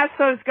were to ask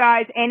those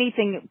guys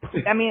anything,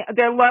 I mean,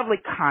 they're lovely.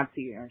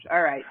 Concierge.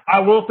 All right. I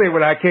will say,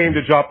 when I came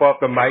to drop off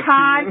the mic,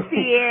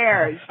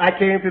 concierge. I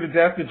came to the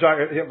desk to drop.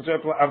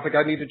 I was like,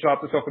 I need to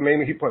drop this off, and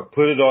maybe he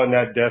put it on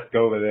that desk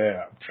over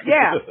there.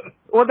 Yeah.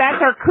 Well,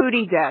 that's our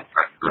cootie desk.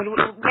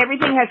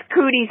 Everything has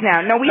cooties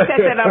now. No, we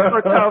set that up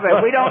for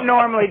COVID. We don't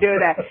normally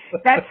do that.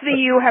 That's the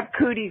You Have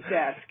Cooties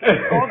desk.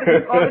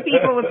 All the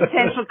people with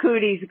potential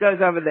cooties goes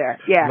over there.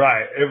 Yeah.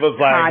 Right. It was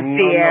like,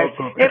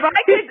 no. If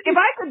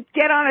I could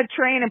get on a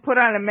train and put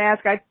on a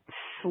mask, I'd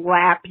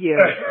slap you.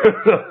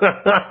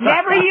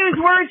 Never use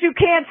words you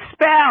can't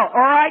spell,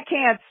 or I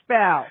can't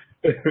spell.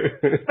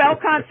 Spell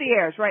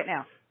concierge right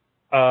now.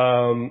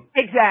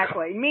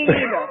 Exactly. Me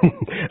neither.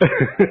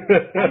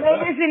 I know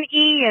there's an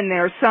E in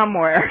there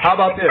somewhere. How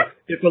about this?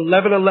 It's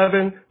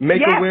 11/11.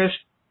 Make a wish.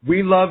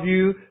 We love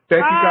you.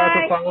 Thank you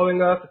guys for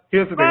following us.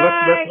 Here's the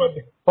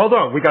thing. Hold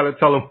on. We got to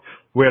tell them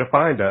where to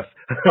find us.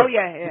 Oh,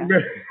 yeah. And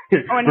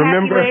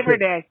happy Labor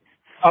Day.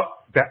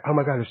 Oh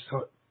my God.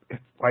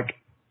 It's like.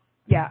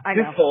 Yeah, I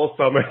know. This whole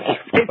summer.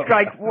 It's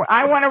like,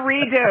 I want to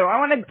redo. I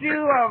want to do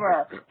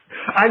over.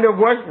 I know.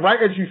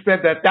 Right as you said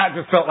that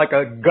just felt like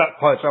a gut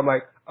punch. I'm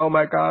like, oh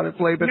my God, it's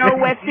Labor Day. No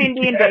West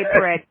Indian Day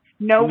parade.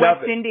 No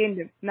West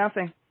Indian,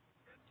 nothing.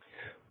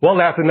 Well,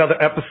 that's another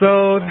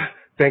episode.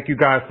 Thank you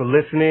guys for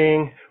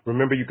listening.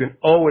 Remember, you can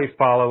always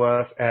follow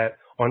us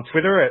on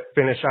Twitter at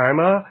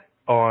FinishI'ma,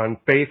 on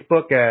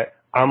Facebook at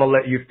I'ma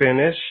Let You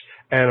Finish,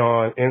 and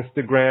on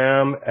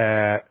Instagram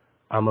at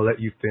I'ma Let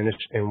You Finish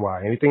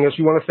NY. Anything else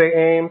you want to say,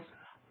 Ames?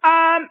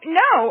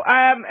 No.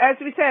 As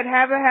we said,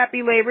 have a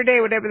happy Labor Day,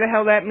 whatever the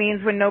hell that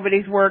means when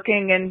nobody's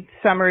working and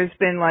summer's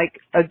been like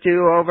a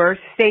do-over.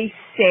 Stay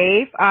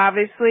safe,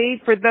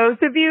 obviously. For those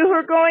of you who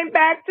are going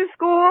back to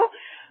school,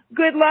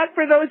 good luck.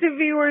 For those of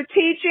you who are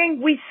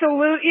teaching, we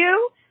salute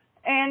you.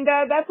 And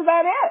that's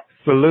about it.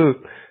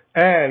 Salute.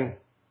 And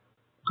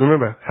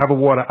remember, have a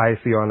water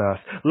icy on us.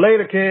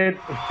 Later, kids.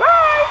 Bye.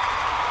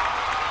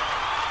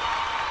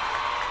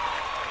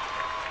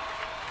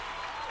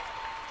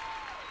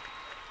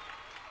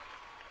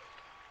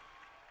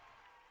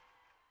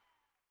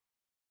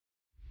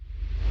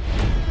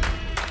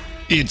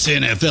 It's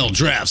NFL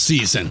draft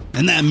season,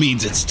 and that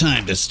means it's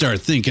time to start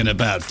thinking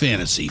about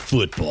fantasy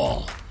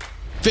football.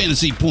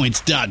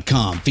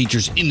 FantasyPoints.com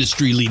features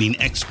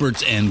industry-leading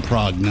experts and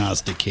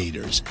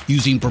prognosticators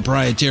using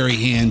proprietary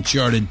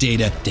hand-charted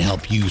data to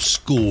help you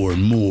score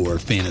more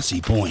fantasy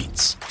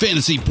points.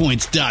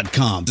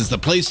 FantasyPoints.com is the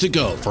place to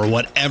go for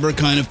whatever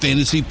kind of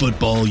fantasy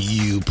football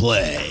you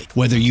play.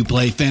 Whether you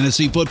play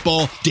fantasy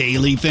football,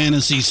 daily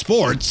fantasy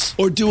sports,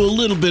 or do a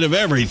little bit of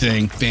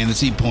everything,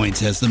 Fantasy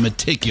Points has the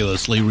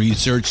meticulously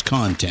researched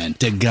content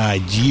to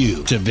guide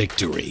you to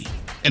victory.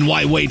 And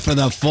why wait for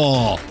the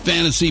fall?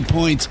 Fantasy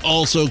Points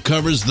also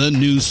covers the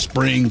new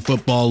spring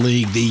football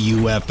league, the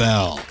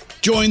UFL.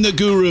 Join the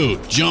guru,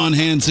 John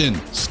Hansen,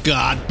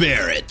 Scott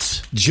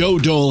Barrett, Joe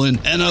Dolan,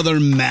 and other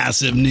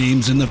massive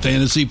names in the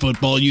fantasy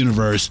football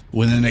universe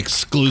with an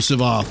exclusive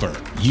offer.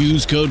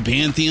 Use code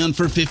Pantheon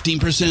for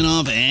 15%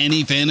 off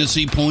any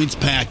Fantasy Points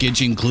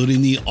package,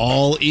 including the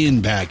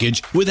all-in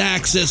package, with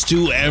access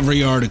to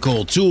every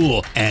article,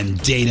 tool, and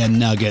data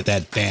nugget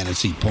that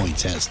Fantasy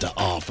Points has to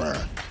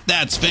offer.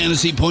 That's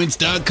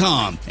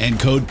FantasyPoints.com and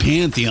code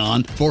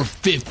Pantheon for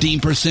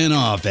 15%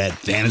 off at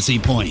Fantasy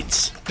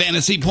Points.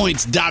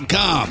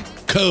 FantasyPoints.com,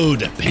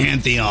 code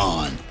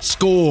Pantheon.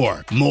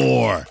 Score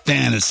more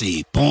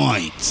fantasy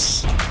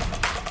points.